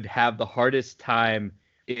actually would have the hardest time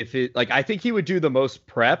if it like I think he would do the most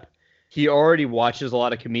prep. He already watches a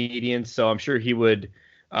lot of comedians, so I'm sure he would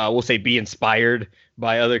we'll say be inspired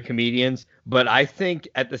by other comedians. But I think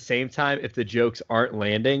at the same time, if the jokes aren't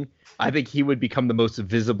landing, I think he would become the most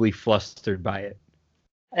visibly flustered by it.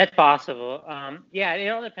 That's possible. Yeah, it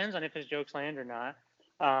all depends on if his jokes land or not.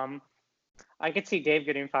 I could see Dave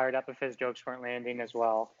getting fired up if his jokes weren't landing as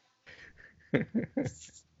well.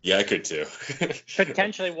 Yeah, I could too.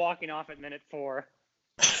 Potentially walking off at minute 4.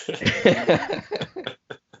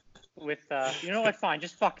 With, you know what, fine,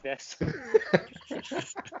 just fuck this.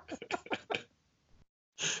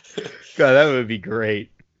 God, that would be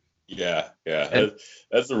great. Yeah,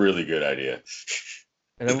 that's a really good idea.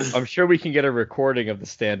 And I'm sure we can get a recording of the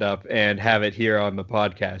stand-up and have it here on the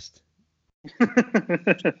podcast. You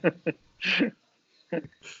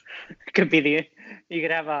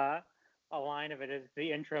could have a line of it as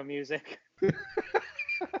the intro music.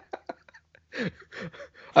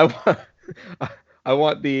 I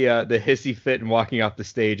want the hissy fit and walking off the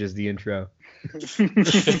stage as the intro.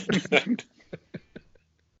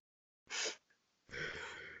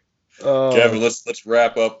 Kevin, let's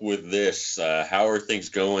wrap up with this. How are things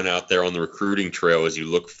going out there on the recruiting trail as you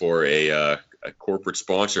look for a corporate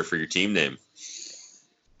sponsor for your team name?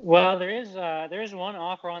 Well, there is one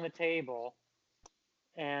offer on the table,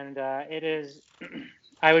 and it is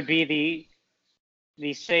I would be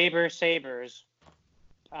the Sabres.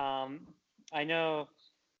 I know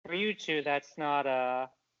for you two that's not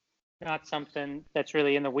something that's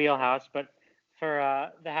really in the wheelhouse, but for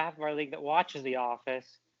the half of our league that watches The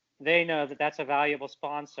Office, they know that that's a valuable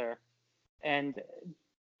sponsor. And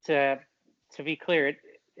to be clear,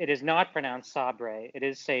 it is not pronounced Sabre. It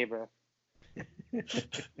is Sabre.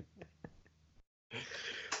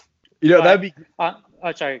 That'd be.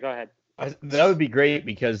 Sorry. Go ahead. That would be great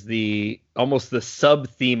because almost the sub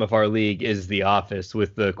theme of our league is The Office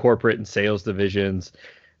with the corporate and sales divisions.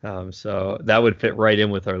 So that would fit right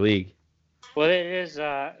in with our league. Well, it is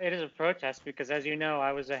a protest because, as you know,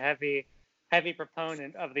 I was a heavy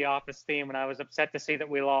proponent of the Office theme, and I was upset to see that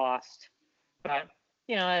we lost. But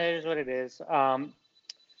it is what it is.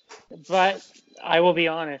 But I will be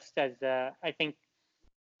honest, as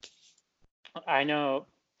I know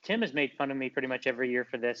Tim has made fun of me pretty much every year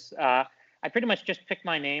for this. I pretty much just picked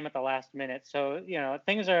my name at the last minute, so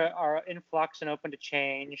things are in flux and open to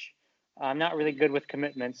change. I'm not really good with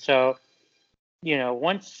commitments, so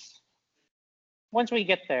once we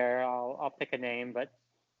get there, I'll pick a name. But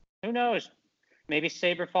who knows? Maybe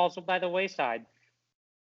Sabre falls by the wayside.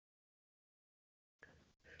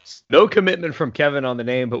 No commitment from Kevin on the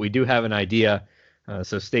name, but we do have an idea,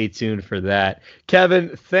 so stay tuned for that.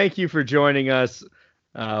 Kevin, thank you for joining us.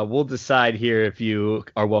 We'll decide here if you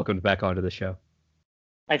are welcomed back onto the show.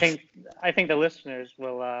 I think the listeners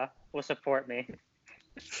will support me.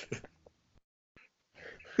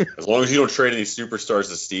 As long as you don't trade any superstars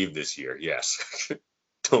to Steve this year, yes.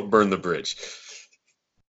 Don't burn the bridge.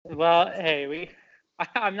 Well, hey,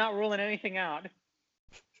 I'm not ruling anything out.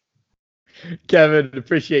 Kevin,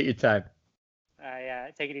 appreciate your time. Yeah,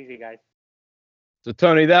 take it easy, guys. So,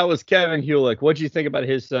 Tony, that was Kevin Hulick. What do you think about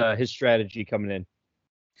his strategy coming in?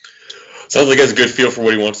 Sounds like he has a good feel for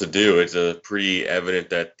what he wants to do. It's pretty evident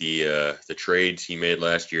that the trades he made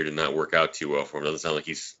last year did not work out too well for him. It doesn't sound like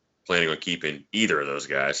he's planning on keeping either of those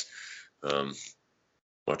guys,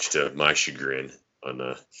 much to my chagrin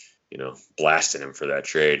on blasting him for that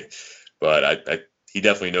trade. But he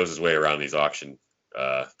definitely knows his way around these auction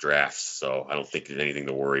drafts, so I don't think there's anything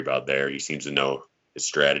to worry about there. He seems to know his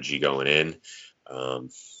strategy going in. I'm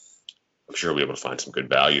sure we'll be able to find some good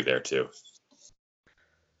value there too.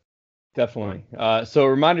 Definitely. So a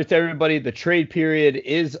reminder to everybody, the trade period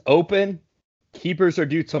is open. Keepers are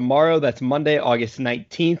due tomorrow. That's Monday, August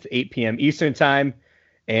 19th, 8 p.m. Eastern time.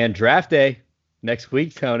 And draft day next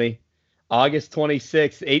week, Tony, August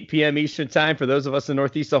 26th, 8 p.m. Eastern time. For those of us in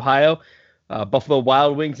Northeast Ohio, Buffalo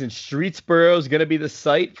Wild Wings in Streetsboro is going to be the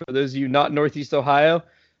site. For those of you not in Northeast Ohio,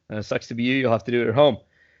 sucks to be you. You'll have to do it at home.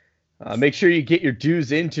 Make sure you get your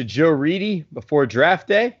dues into Joe Reedy before draft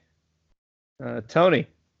day. Tony,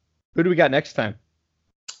 who do we got next time?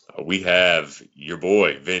 We have your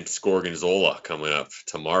boy, Vince Gorgonzola, coming up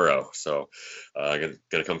tomorrow. So going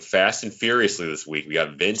to come fast and furiously this week. We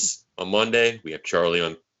got Vince on Monday. We have Charlie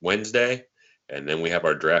on Wednesday. And then we have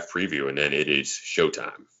our draft preview. And then it is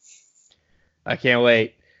showtime. I can't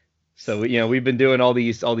wait. So, we've been doing all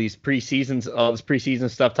these preseasons, all this preseason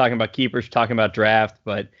stuff, talking about keepers, talking about draft.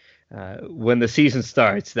 But when the season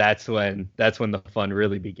starts, that's when the fun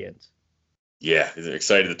really begins. Yeah,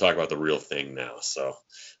 excited to talk about the real thing now. So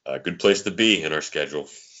good place to be in our schedule.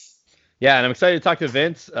 Yeah, and I'm excited to talk to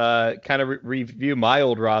Vince, kind of review my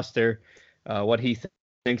old roster, what he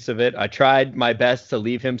thinks of it. I tried my best to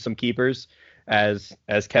leave him some keepers, as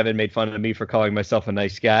Kevin made fun of me for calling myself a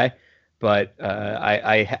nice guy. But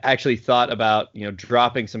I actually thought about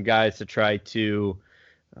dropping some guys to try to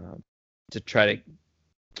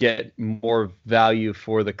get more value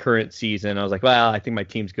for the current season. I was like, well, I think my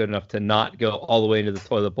team's good enough to not go all the way into the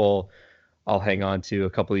toilet bowl. I'll hang on to a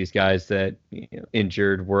couple of these guys that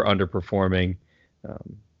injured, were underperforming.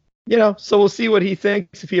 So we'll see what he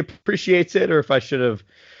thinks, if he appreciates it, or if I should have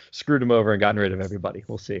screwed him over and gotten rid of everybody.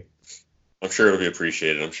 We'll see. I'm sure it'll be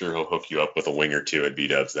appreciated. I'm sure he'll hook you up with a wing or two at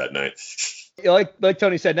B-Dubs that night. Like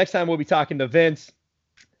Tony said, next time we'll be talking to Vince.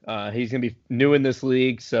 He's going to be new in this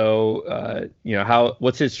league, so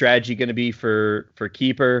what's his strategy going to be for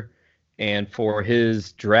keeper and for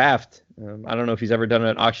his draft? I don't know if he's ever done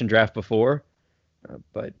an auction draft before,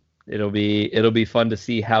 but it'll be fun to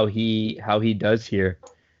see how he does here.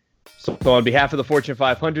 So on behalf of the Fortune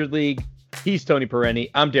 500 League, he's Tony Perenni.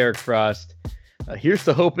 I'm Derek Frost. Here's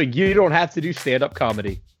to hoping you don't have to do stand-up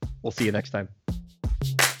comedy. We'll see you next time.